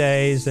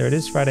Friday's, there it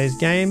is, Friday's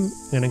game.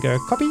 I'm going to go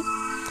copy.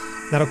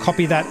 That'll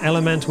copy that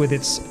element with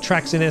its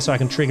tracks in there so I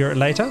can trigger it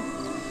later.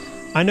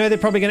 I know they're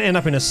probably going to end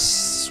up in a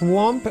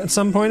swamp at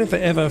some point if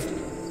they ever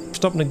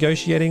stop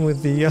negotiating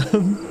with the,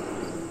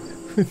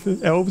 with the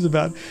elves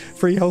about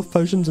free health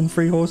potions and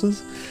free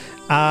horses.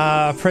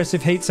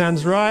 Oppressive heat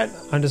sounds right.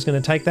 I'm just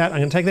going to take that. I'm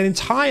going to take that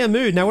entire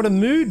mood. Now what a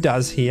mood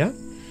does here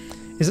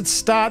is it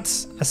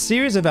starts a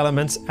series of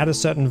elements at a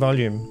certain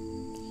volume.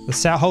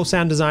 The whole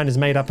sound design is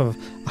made up of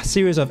a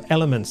series of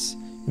elements.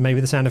 Maybe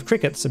the sound of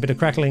crickets, a bit of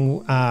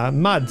crackling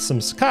mud, some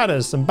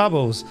cicadas, some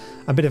bubbles,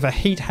 a bit of a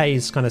heat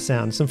haze kind of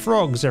sound, some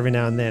frogs every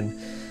now and then.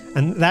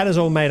 And that is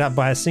all made up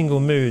by a single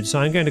mood. So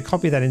I'm going to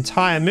copy that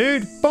entire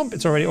mood. Boom,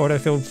 it's already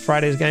auto-filled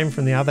Friday's game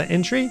from the other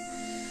entry.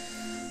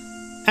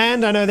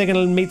 And I know they're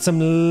going to meet some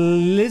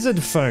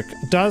lizard folk.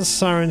 Does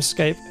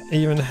Syrinscape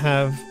even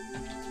have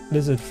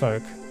lizard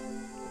folk?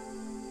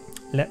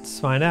 Let's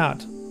find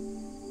out.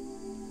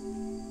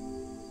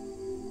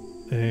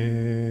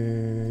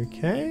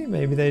 Okay,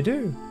 maybe they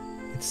do.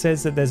 It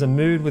says that there's a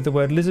mood with the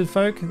word lizard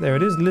folk. There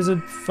it is,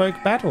 lizard folk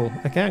battle.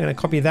 Okay, I'm going to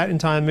copy that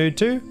entire mood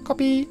too.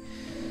 Copy.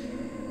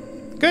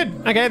 Good.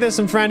 Okay, there's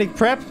some frantic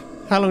prep.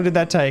 How long did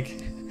that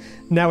take?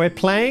 Now we're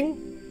playing.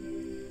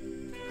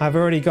 I've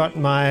already got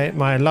my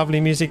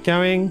lovely music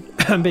going.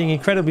 I'm being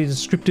incredibly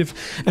descriptive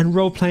and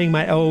role-playing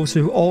my elves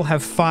who all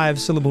have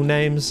 5-syllable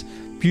names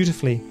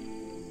beautifully.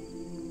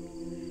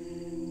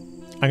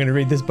 I'm going to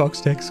read this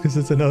box text because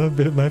it's another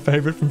bit of my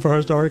favourite from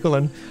Forest Oracle,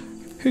 and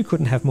who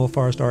couldn't have more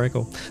Forest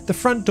Oracle? The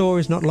front door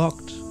is not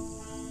locked.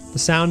 The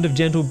sound of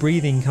gentle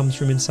breathing comes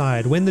from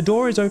inside. When the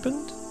door is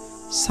opened,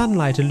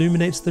 sunlight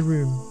illuminates the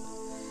room.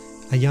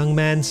 A young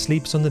man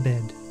sleeps on the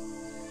bed.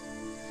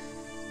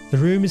 The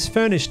room is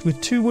furnished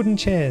with 2 wooden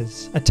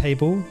chairs, a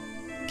table,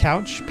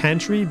 couch,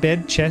 pantry,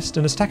 bed, chest,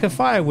 and a stack of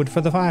firewood for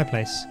the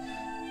fireplace.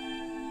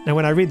 Now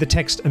when I read the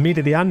text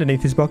immediately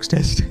underneath this box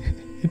text,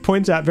 it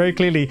points out very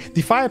clearly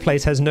the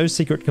fireplace has no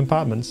secret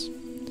compartments.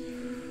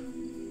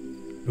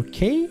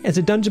 Okay, as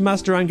a dungeon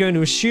master I'm going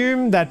to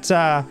assume that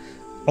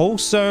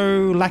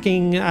also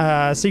lacking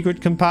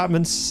secret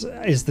compartments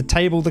is the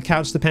table, the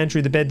couch, the pantry,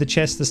 the bed, the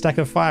chest, the stack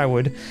of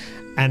firewood,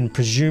 and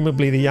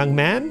presumably the young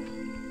man.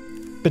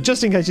 But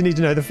just in case you need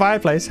to know, the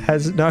fireplace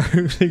has no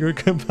secret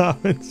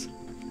compartments.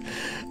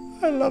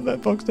 I love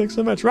that box text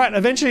so much. Right,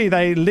 eventually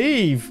they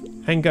leave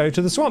and go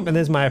to the swamp, and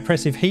there's my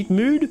oppressive heat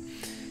mood.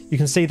 You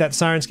can see that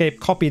Syrinscape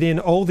copied in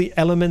all the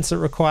elements it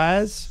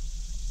requires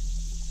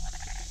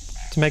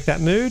to make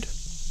that mood.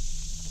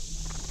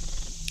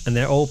 And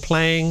they're all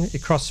playing.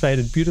 It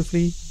crossfaded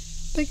beautifully.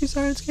 Thank you,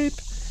 Syrinscape.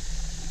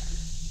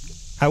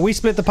 We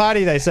split the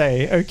party, they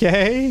say.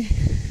 Okay.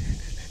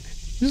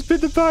 You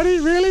split the party?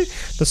 Really?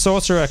 The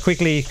sorcerer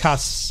quickly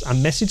casts a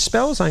message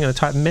spell. So I'm going to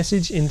type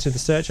message into the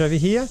search over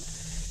here.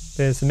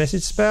 There's the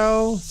message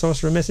spell.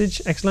 Sorcerer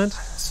message. Excellent.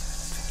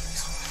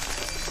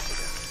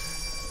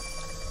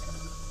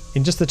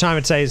 In just the time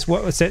it says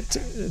what it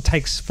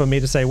takes for me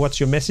to say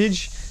what's your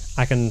message,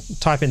 I can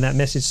type in that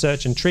message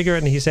search and trigger it,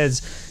 and he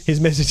says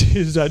his message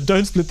is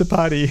don't split the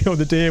party or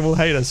the DM will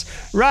hate us.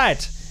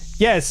 Right,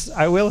 yes,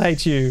 I will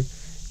hate you.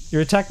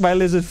 You're attacked by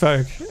lizard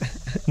folk.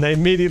 And they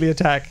immediately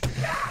attack.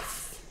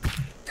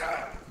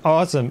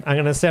 Awesome. I'm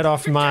going to set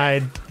off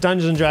my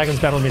Dungeons & Dragons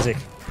battle music.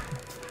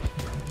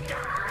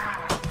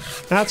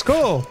 That's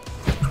cool.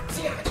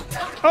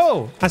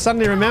 Oh, I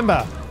suddenly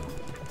remember.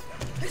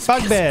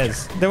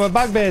 Bugbears. There were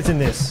bugbears in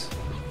this.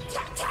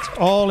 It's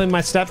all in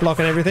my stat block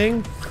and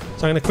everything.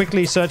 So I'm going to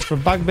quickly search for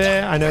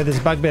bugbear. I know there's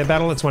bugbear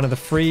battle. It's one of the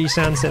free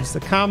sound sets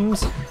that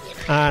comes.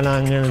 And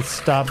I'm going to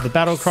start the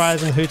battle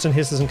cries and hoots and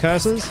hisses and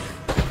curses.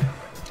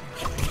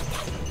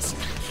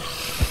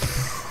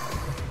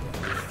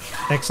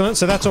 Excellent.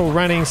 So that's all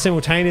running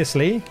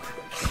simultaneously.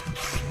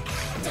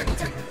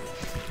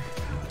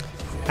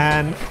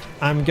 And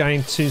I'm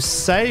going to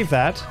save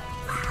that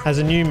as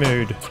a new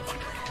mood.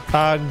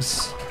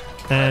 Bugs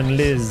and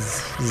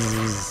Liz.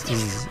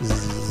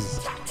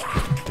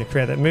 To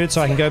create that mood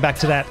so I can go back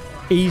to that,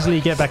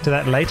 easily get back to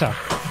that later.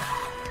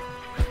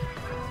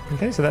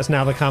 Okay, so that's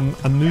now become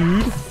a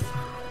mood.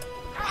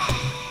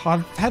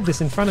 I've had this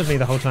in front of me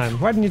the whole time.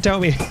 Why didn't you tell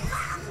me?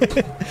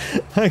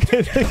 Okay,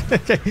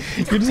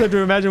 you just have to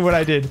imagine what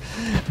I did.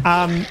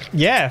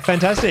 Yeah,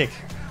 fantastic.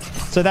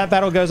 So that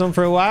battle goes on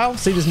for a while.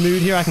 See this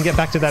mood here? I can get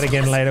back to that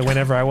again later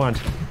whenever I want.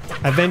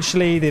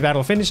 Eventually the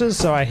battle finishes,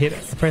 so I hit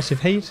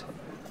oppressive heat.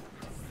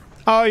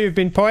 Oh, you've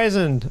been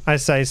poisoned, I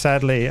say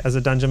sadly as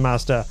a dungeon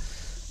master.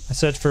 I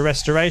search for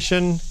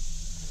restoration.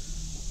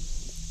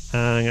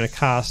 I'm going to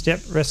cast,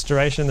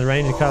 restoration. The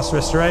ranger casts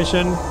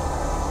restoration.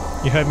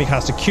 You heard me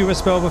cast a cure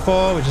spell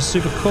before, which is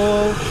super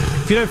cool.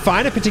 If you don't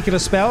find a particular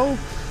spell,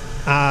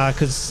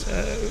 because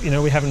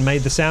we haven't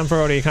made the sound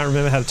for it, or you can't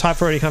remember how to type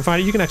for it, you can't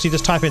find it, you can actually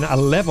just type in a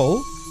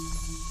level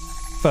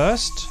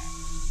first.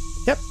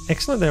 Yep,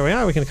 excellent. There we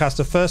are. We can cast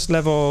a first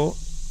level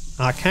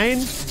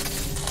arcane,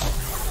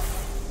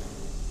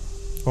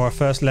 or a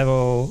first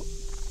level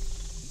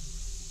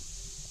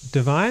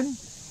divine.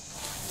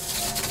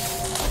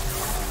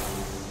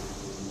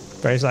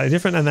 Very slightly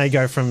different, and they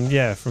go from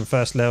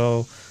first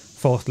level,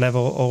 fourth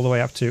level, all the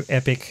way up to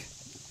epic.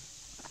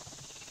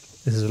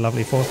 This is a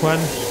lovely fourth one.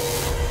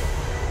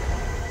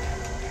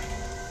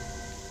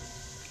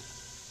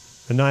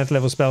 The 9th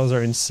level spells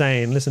are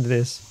insane. Listen to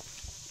this.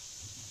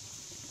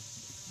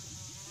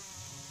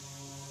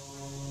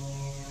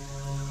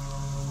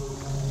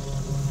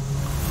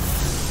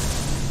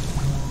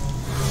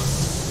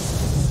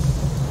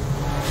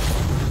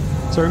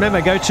 So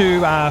remember, go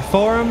to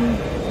forum,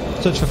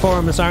 search for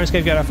forum in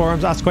Syrinscape, go to our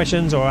forums, ask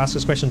questions, or ask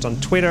us questions on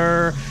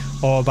Twitter,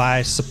 or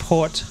by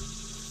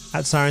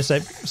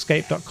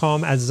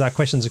support@syrinscape.com as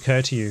questions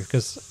occur to you,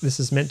 because this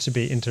is meant to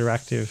be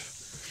interactive.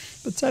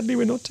 But sadly,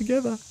 we're not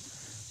together.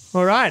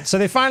 All right, so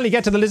they finally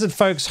get to the lizard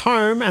folk's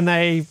home, and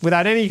they,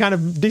 without any kind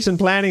of decent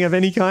planning of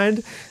any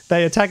kind,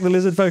 they attack the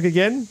lizard folk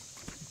again.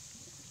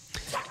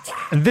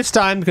 And this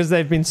time, because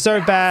they've been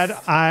so bad,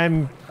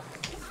 I'm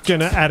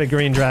gonna add a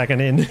green dragon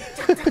in.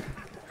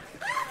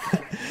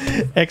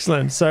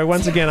 Excellent. So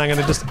once again, I'm going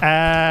to just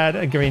add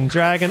a green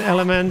dragon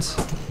element.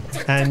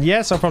 And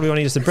yes, I'll probably want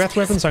to use the breath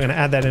weapon, so I'm going to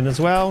add that in as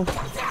well.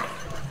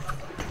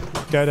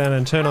 Go down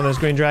and turn on those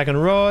green dragon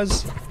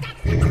roars.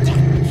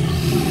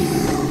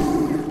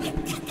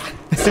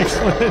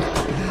 Excellent.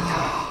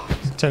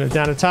 Turn it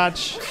down a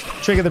touch.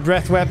 Trigger the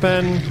breath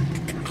weapon.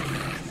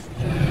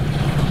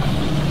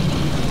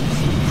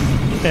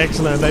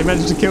 Excellent. They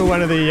managed to kill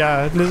one of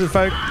the lizard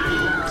folk.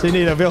 So you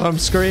need a Wilhelm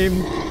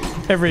scream.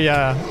 Every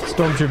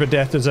stormtrooper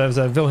death deserves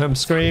a Wilhelm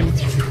scream.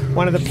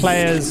 One of the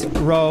players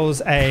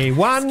rolls a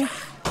 1.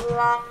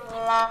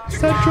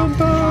 Set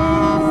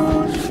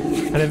trombone!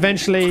 And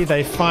eventually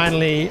they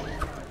finally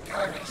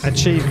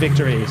achieve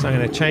victory. So I'm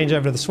going to change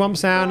over to the swamp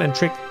sound and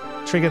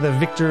trigger the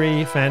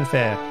victory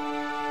fanfare.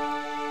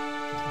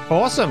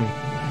 Awesome!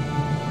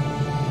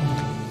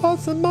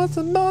 Awesome,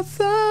 awesome,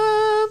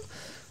 awesome!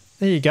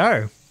 There you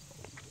go.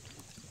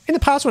 In the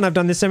past, when I've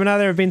done this seminar,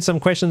 there have been some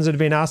questions that have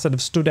been asked that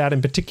have stood out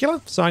in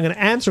particular. So I'm going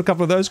to answer a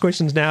couple of those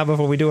questions now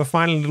before we do a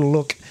final little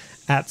look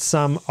at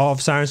some of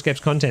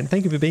Syrinscape's content.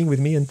 Thank you for being with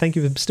me, and thank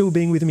you for still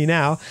being with me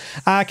now.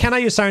 Can I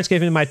use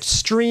Syrinscape in my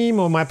stream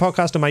or my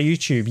podcast or my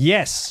YouTube?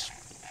 Yes.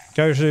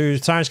 Go to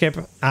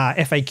Syrinscape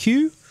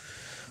FAQ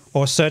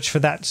or search for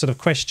that sort of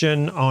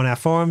question on our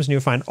forums, and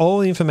you'll find all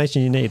the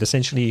information you need.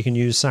 Essentially, you can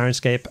use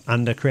Syrinscape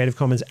under Creative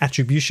Commons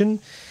attribution.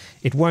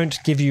 It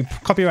won't give you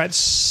copyright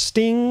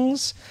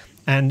stings.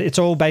 And it's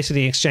all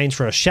basically exchanged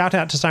for a shout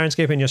out to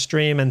Syrinscape in your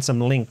stream and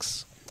some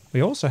links.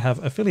 We also have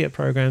affiliate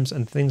programs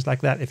and things like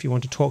that if you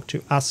want to talk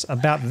to us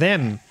about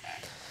them.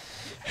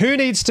 Who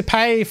needs to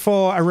pay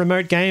for a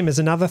remote game is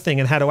another thing,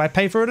 and how do I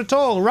pay for it at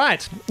all?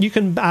 Right, you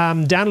can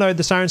download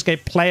the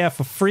Syrinscape player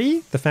for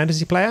free, the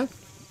fantasy player.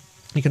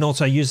 You can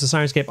also use the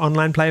Syrinscape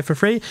online player for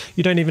free.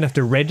 You don't even have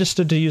to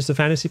register to use the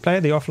fantasy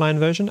player, the offline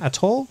version,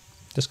 at all.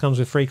 Just comes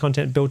with free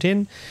content built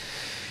in.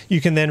 You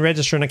can then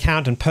register an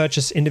account and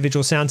purchase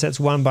individual sound sets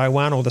one by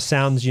one, or the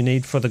sounds you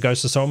need for the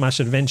Ghost of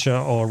Saltmarsh Adventure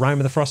or Rime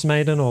of the Frost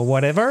Maiden or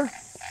whatever.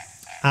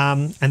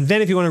 And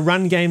then if you want to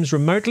run games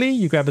remotely,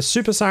 you grab a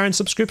Super Siren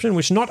subscription,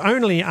 which not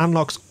only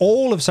unlocks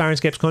all of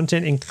Syrinscape's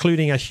content,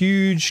 including a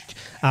huge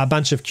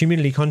bunch of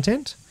community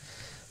content,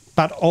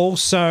 but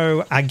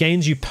also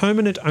gains you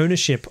permanent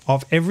ownership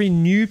of every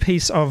new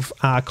piece of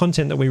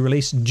content that we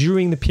release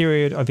during the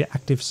period of your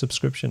active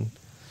subscription.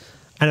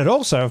 And it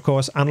also, of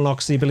course,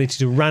 unlocks the ability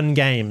to run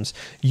games.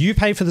 You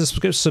pay for the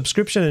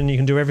subscription and you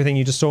can do everything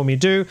you just saw me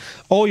do.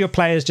 All your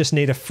players just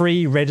need a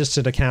free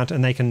registered account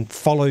and they can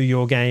follow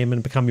your game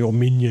and become your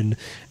minion.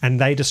 And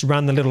they just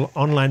run the little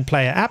online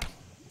player app.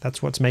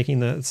 That's what's making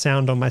the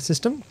sound on my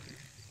system.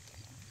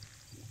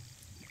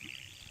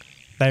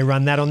 They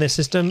run that on their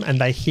system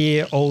and they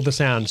hear all the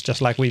sounds, just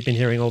like we've been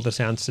hearing all the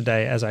sounds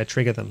today as I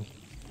trigger them.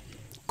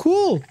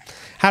 Cool.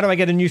 How do I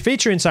get a new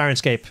feature in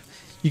Syrinscape?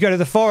 You go to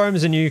the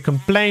forums and you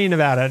complain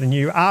about it and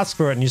you ask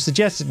for it and you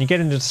suggest it and you get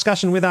into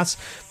discussion with us.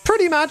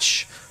 Pretty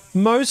much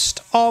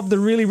most of the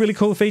really, really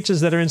cool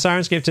features that are in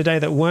Syrinscape today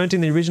that weren't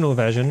in the original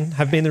version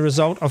have been the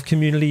result of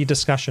community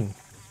discussion.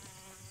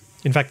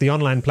 In fact, the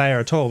online player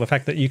at all, the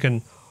fact that you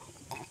can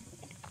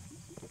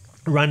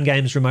run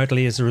games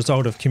remotely is a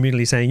result of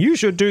community saying, you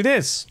should do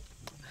this.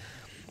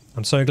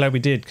 I'm so glad we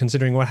did,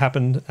 considering what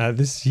happened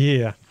this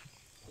year.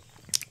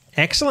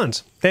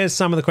 Excellent. There's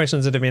some of the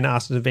questions that have been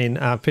asked that have been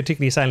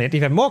particularly salient. If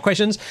you have more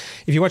questions,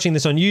 if you're watching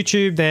this on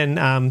YouTube, then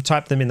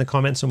type them in the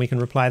comments and we can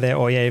reply there,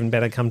 or yeah, even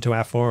better, come to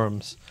our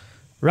forums.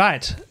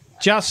 Right,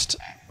 just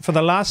for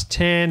the last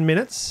 10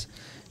 minutes,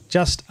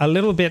 just a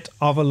little bit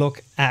of a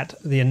look at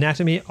the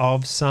anatomy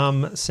of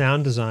some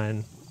sound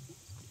design.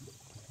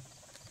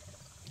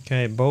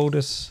 Okay,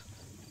 Baldus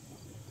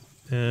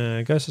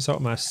goes to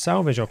sort my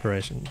salvage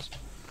operations.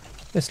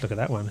 Let's look at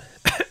that one.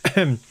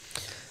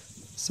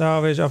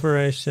 Salvage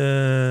operation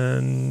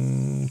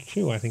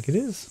 2, I think it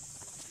is.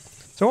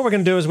 So what we're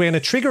going to do is we're going to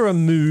trigger a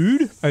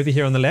mood over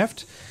here on the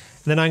left,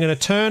 and then I'm going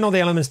to turn all the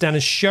elements down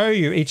and show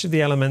you each of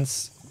the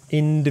elements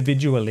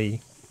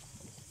individually.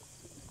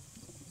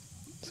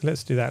 So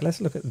let's do that. Let's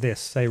look at this,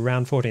 say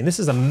round 14. This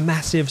is a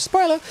massive,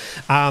 spoiler,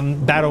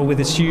 battle with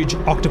this huge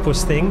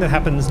octopus thing that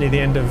happens near the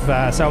end of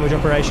salvage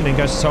operation in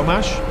Ghost of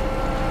Saltmarsh.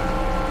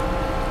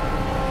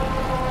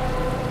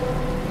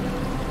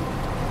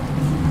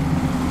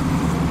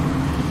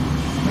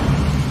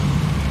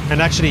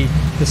 And actually,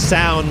 the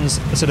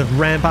sounds sort of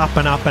ramp up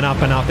and up and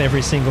up and up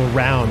every single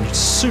round.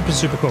 Super,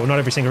 super cool. Not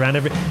every single round,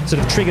 every sort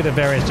of triggered at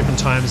various different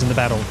times in the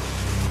battle.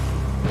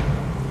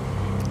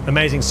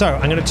 Amazing. So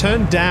I'm going to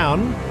turn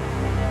down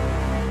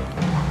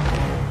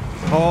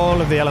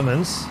all of the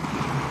elements.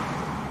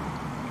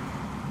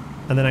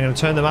 And then I'm going to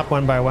turn them up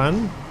one by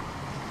one.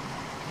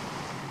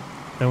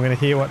 And we're going to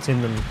hear what's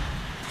in them.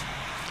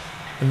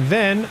 And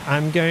then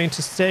I'm going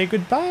to say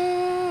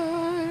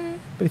goodbye.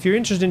 But if you're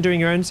interested in doing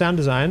your own sound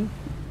design,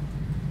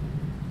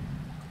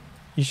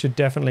 you should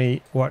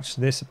definitely watch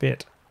this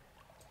bit.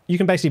 You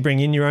can basically bring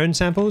in your own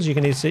samples. You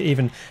can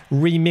even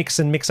remix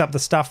and mix up the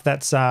stuff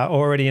that's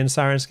already in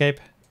Syrinscape.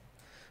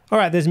 All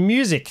right, there's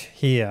music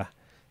here.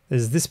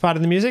 There's this part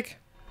of the music.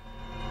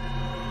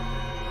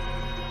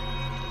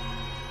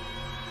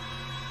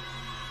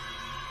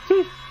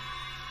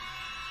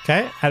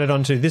 Okay, add it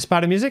onto this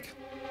part of music.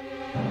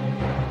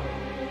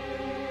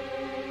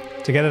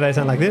 Together they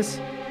sound like this.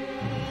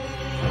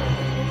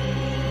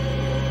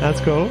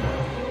 That's cool.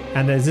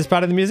 And there's this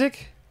part of the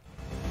music.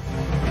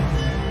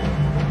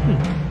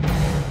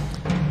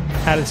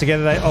 Added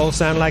together, they all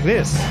sound like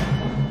this.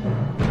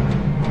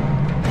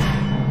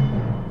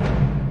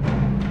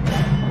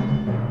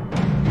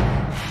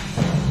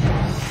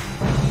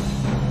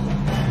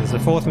 There's a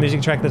fourth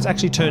music track that's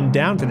actually turned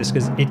down for this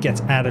because it gets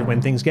added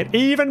when things get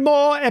even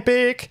more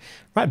epic.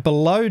 Right,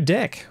 below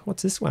deck.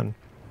 What's this one?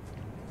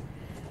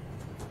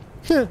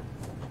 So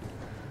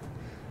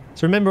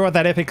remember what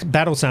that epic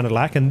battle sounded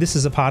like, and this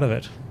is a part of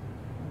it.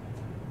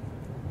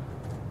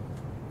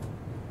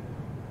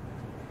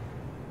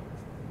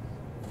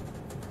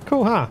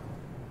 Cool, huh?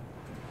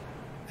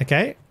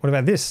 Okay, what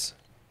about this?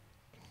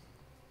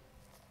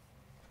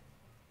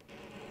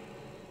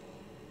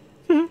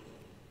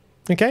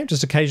 Okay,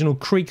 just occasional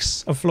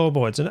creaks of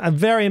floorboards. And a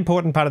very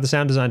important part of the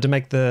sound design to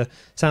make the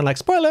sound like,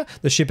 spoiler,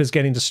 the ship is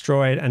getting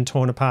destroyed and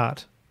torn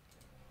apart.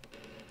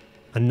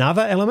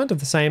 Another element of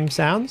the same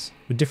sounds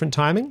with different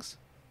timings.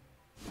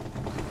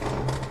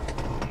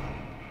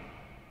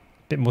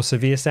 Bit more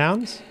severe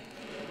sounds.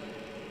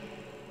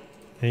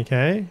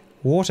 Okay,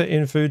 water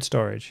in food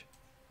storage.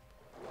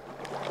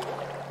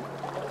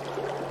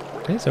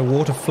 Okay, so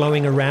water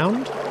flowing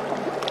around.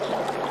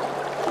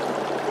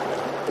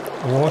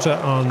 Water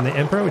on the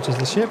Emperor, which is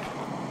the ship.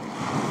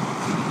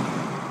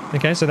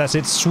 Okay, so that's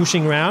it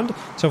swooshing around.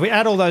 So if we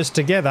add all those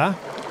together,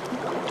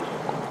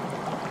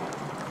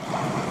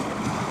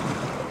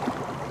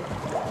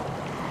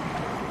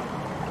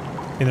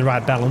 in the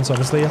right balance,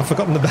 obviously. I've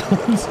forgotten the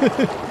balance.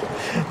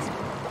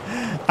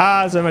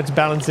 So much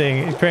balancing.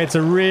 It creates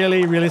a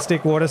really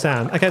realistic water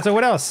sound. Okay, so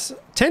what else?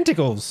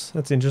 Tentacles.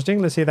 That's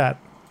interesting. Let's hear that.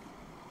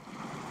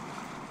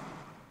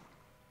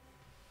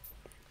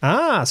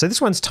 So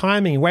this one's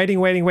timing. Waiting.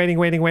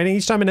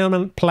 Each time an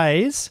element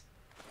plays,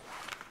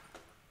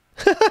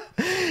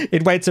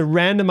 it waits a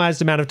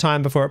randomized amount of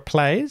time before it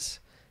plays.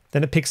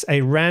 Then it picks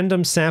a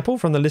random sample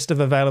from the list of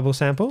available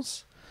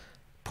samples,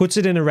 puts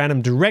it in a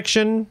random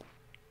direction.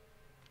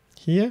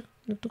 Here.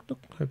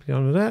 Hope you're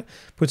on with that.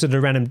 Puts it at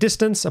a random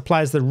distance,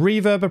 applies the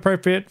reverb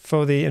appropriate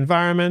for the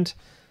environment,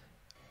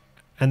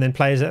 and then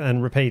plays it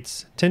and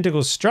repeats.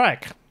 Tentacles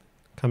strike.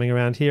 Coming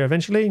around here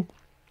eventually.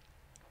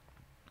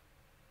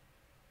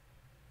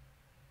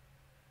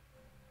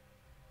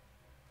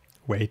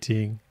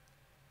 Waiting.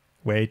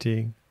 There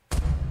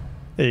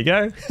you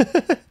go.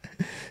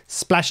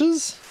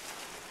 Splashes.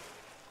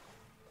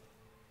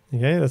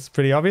 Okay, that's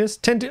pretty obvious.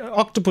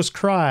 Octopus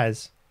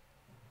cries.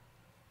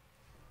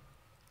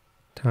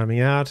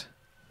 Timing out.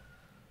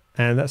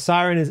 And that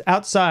siren is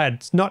outside.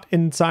 It's not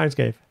in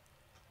Syrinscape.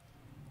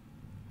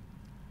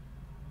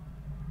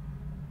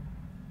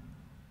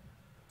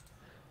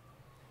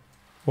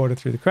 Water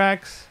through the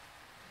cracks.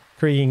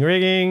 Creaking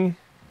rigging.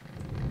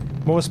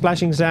 More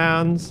splashing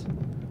sounds.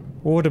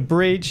 Water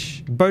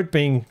breach. Boat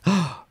being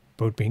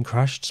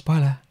crushed.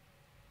 Spoiler.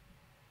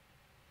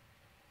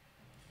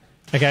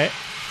 Okay.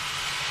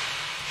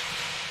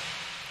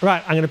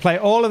 Right, I'm going to play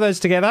all of those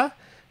together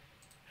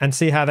and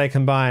see how they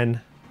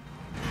combine.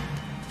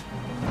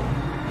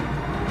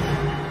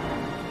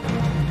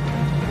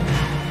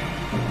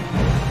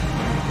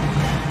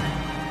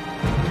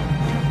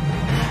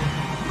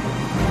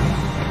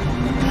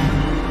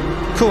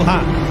 Cool,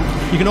 huh?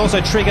 You can also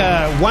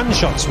trigger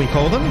one-shots, we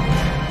call them.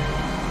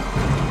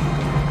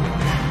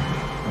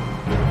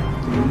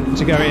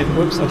 To go in,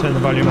 whoops, I'll turn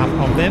the volume up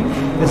on them.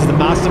 This is the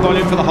master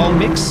volume for the whole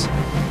mix.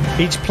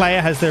 Each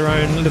player has their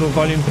own little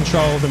volume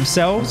control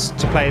themselves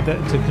to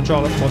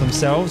control it for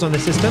themselves on the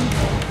system.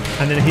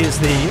 And then here's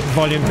the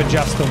volume for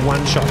just the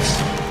one-shots.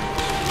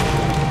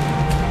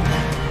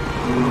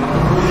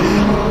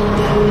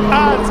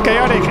 Ah, it's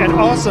chaotic and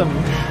awesome.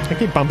 I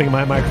keep bumping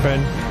my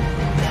microphone.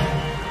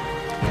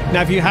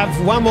 Now, if you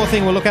have one more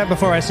thing we'll look at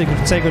before I say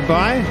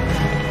goodbye.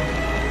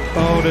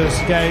 Baldur's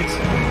Gate.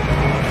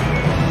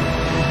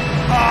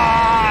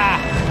 Ah!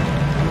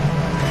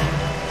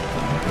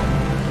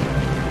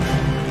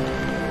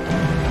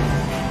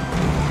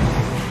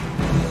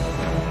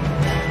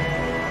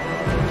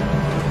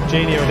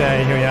 Genial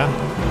day, here we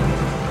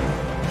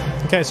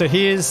are. Okay, so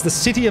here's the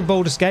city of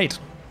Baldur's Gate,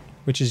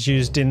 which is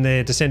used in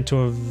the Descent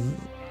to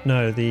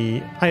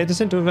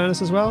Descent to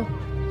Avernus as well?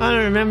 I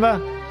don't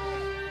remember.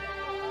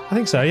 I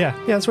think so, yeah.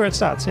 Yeah, that's where it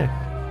starts, yeah.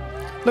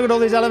 Look at all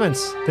these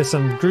elements. There's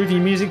some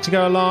groovy music to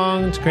go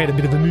along to create a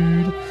bit of a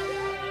mood.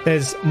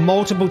 There's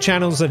multiple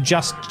channels of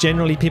just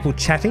generally people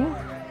chatting.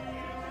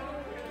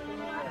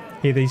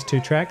 Hear these two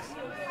tracks.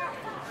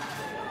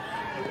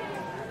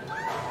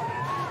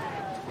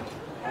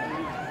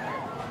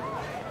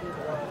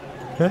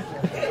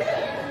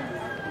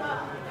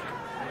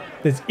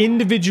 There's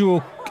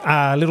individual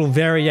little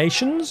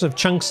variations of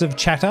chunks of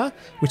chatter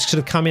which sort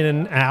of come in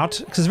and out,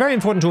 because it's very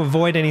important to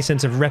avoid any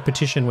sense of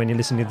repetition when you're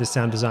listening to this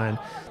sound design.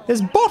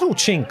 There's bottle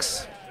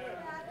chinks.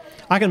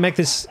 I can make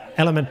this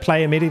element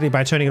play immediately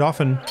by turning it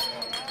off and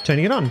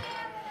turning it on.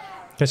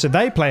 Okay, so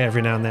they play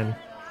every now and then.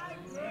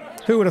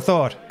 Who would have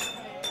thought?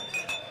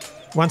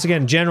 Once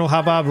again, general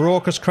hubbub,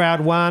 raucous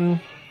crowd 1.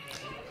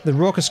 The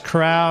raucous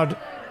crowd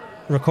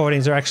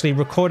recordings are actually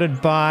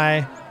recorded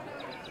by,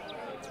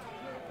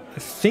 I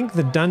think,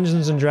 the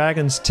Dungeons and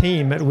Dragons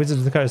team at Wizards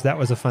of the Coast. That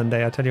was a fun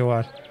day, I tell you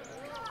what.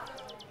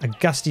 A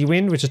gusty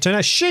wind, which has turned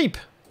out sheep.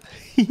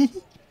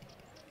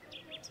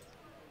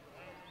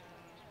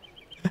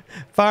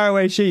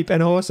 Faraway sheep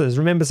and horses.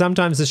 Remember,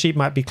 sometimes the sheep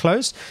might be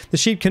close. The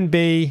sheep can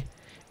be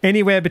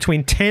anywhere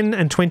between 10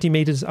 and 20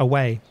 meters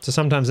away. So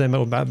sometimes they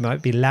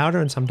might be louder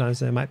and sometimes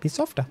they might be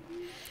softer.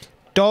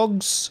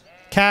 Dogs,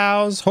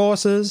 cows,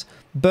 horses,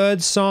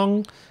 bird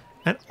song,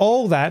 and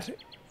all that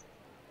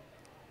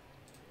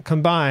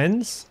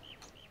combines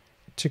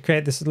to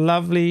create this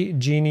lovely,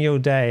 genial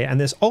day. And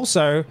there's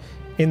also,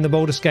 in the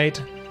Baldur's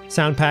Gate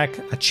sound pack,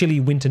 a chilly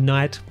winter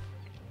night.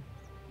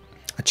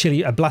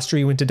 A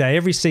blustery winter day.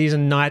 Every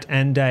season, night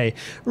and day.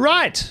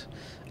 Right!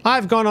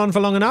 I've gone on for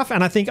long enough,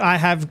 and I think I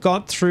have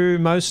got through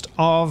most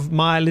of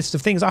my list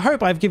of things. I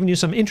hope I've given you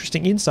some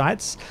interesting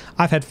insights.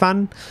 I've had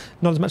fun.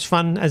 Not as much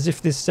fun as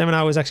if this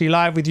seminar was actually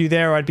live with you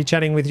there, or I'd be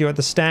chatting with you at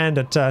the stand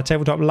at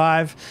Tabletop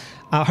Live.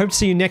 I hope to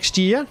see you next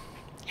year.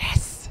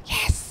 Yes,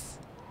 yes.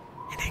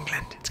 In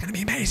England. It's going to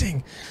be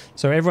amazing.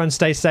 So everyone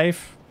stay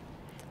safe.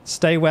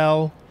 Stay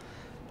well.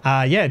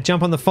 Yeah,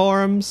 jump on the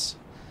forums,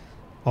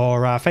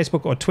 or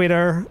Facebook or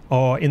Twitter,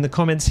 or in the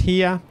comments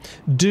here.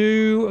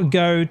 Do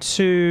go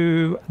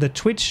to the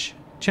Twitch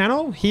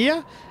channel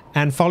here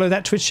and follow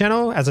that Twitch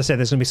channel. As I said,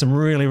 there's going to be some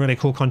really, really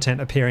cool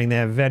content appearing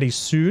there very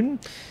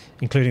soon,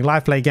 including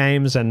live play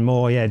games and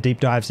more, yeah, deep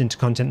dives into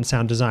content and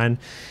sound design.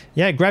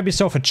 Yeah, grab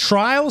yourself a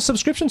trial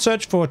subscription.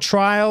 Search for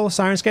Trial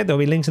Syrinscape. There'll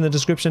be links in the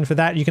description for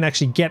that. You can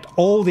actually get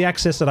all the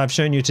access that I've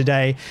shown you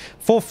today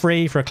for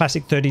free for a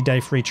classic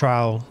 30-day free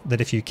trial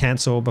that if you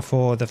cancel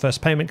before the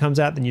first payment comes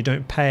out, then you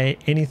don't pay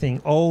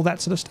anything. All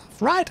that sort of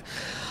stuff, right?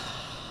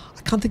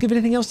 I can't think of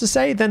anything else to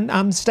say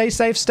than stay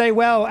safe, stay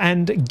well,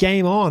 and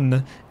game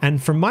on.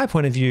 And from my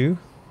point of view,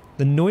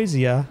 the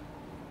noisier,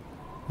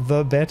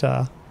 the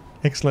better.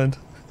 Excellent.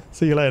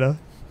 See you later.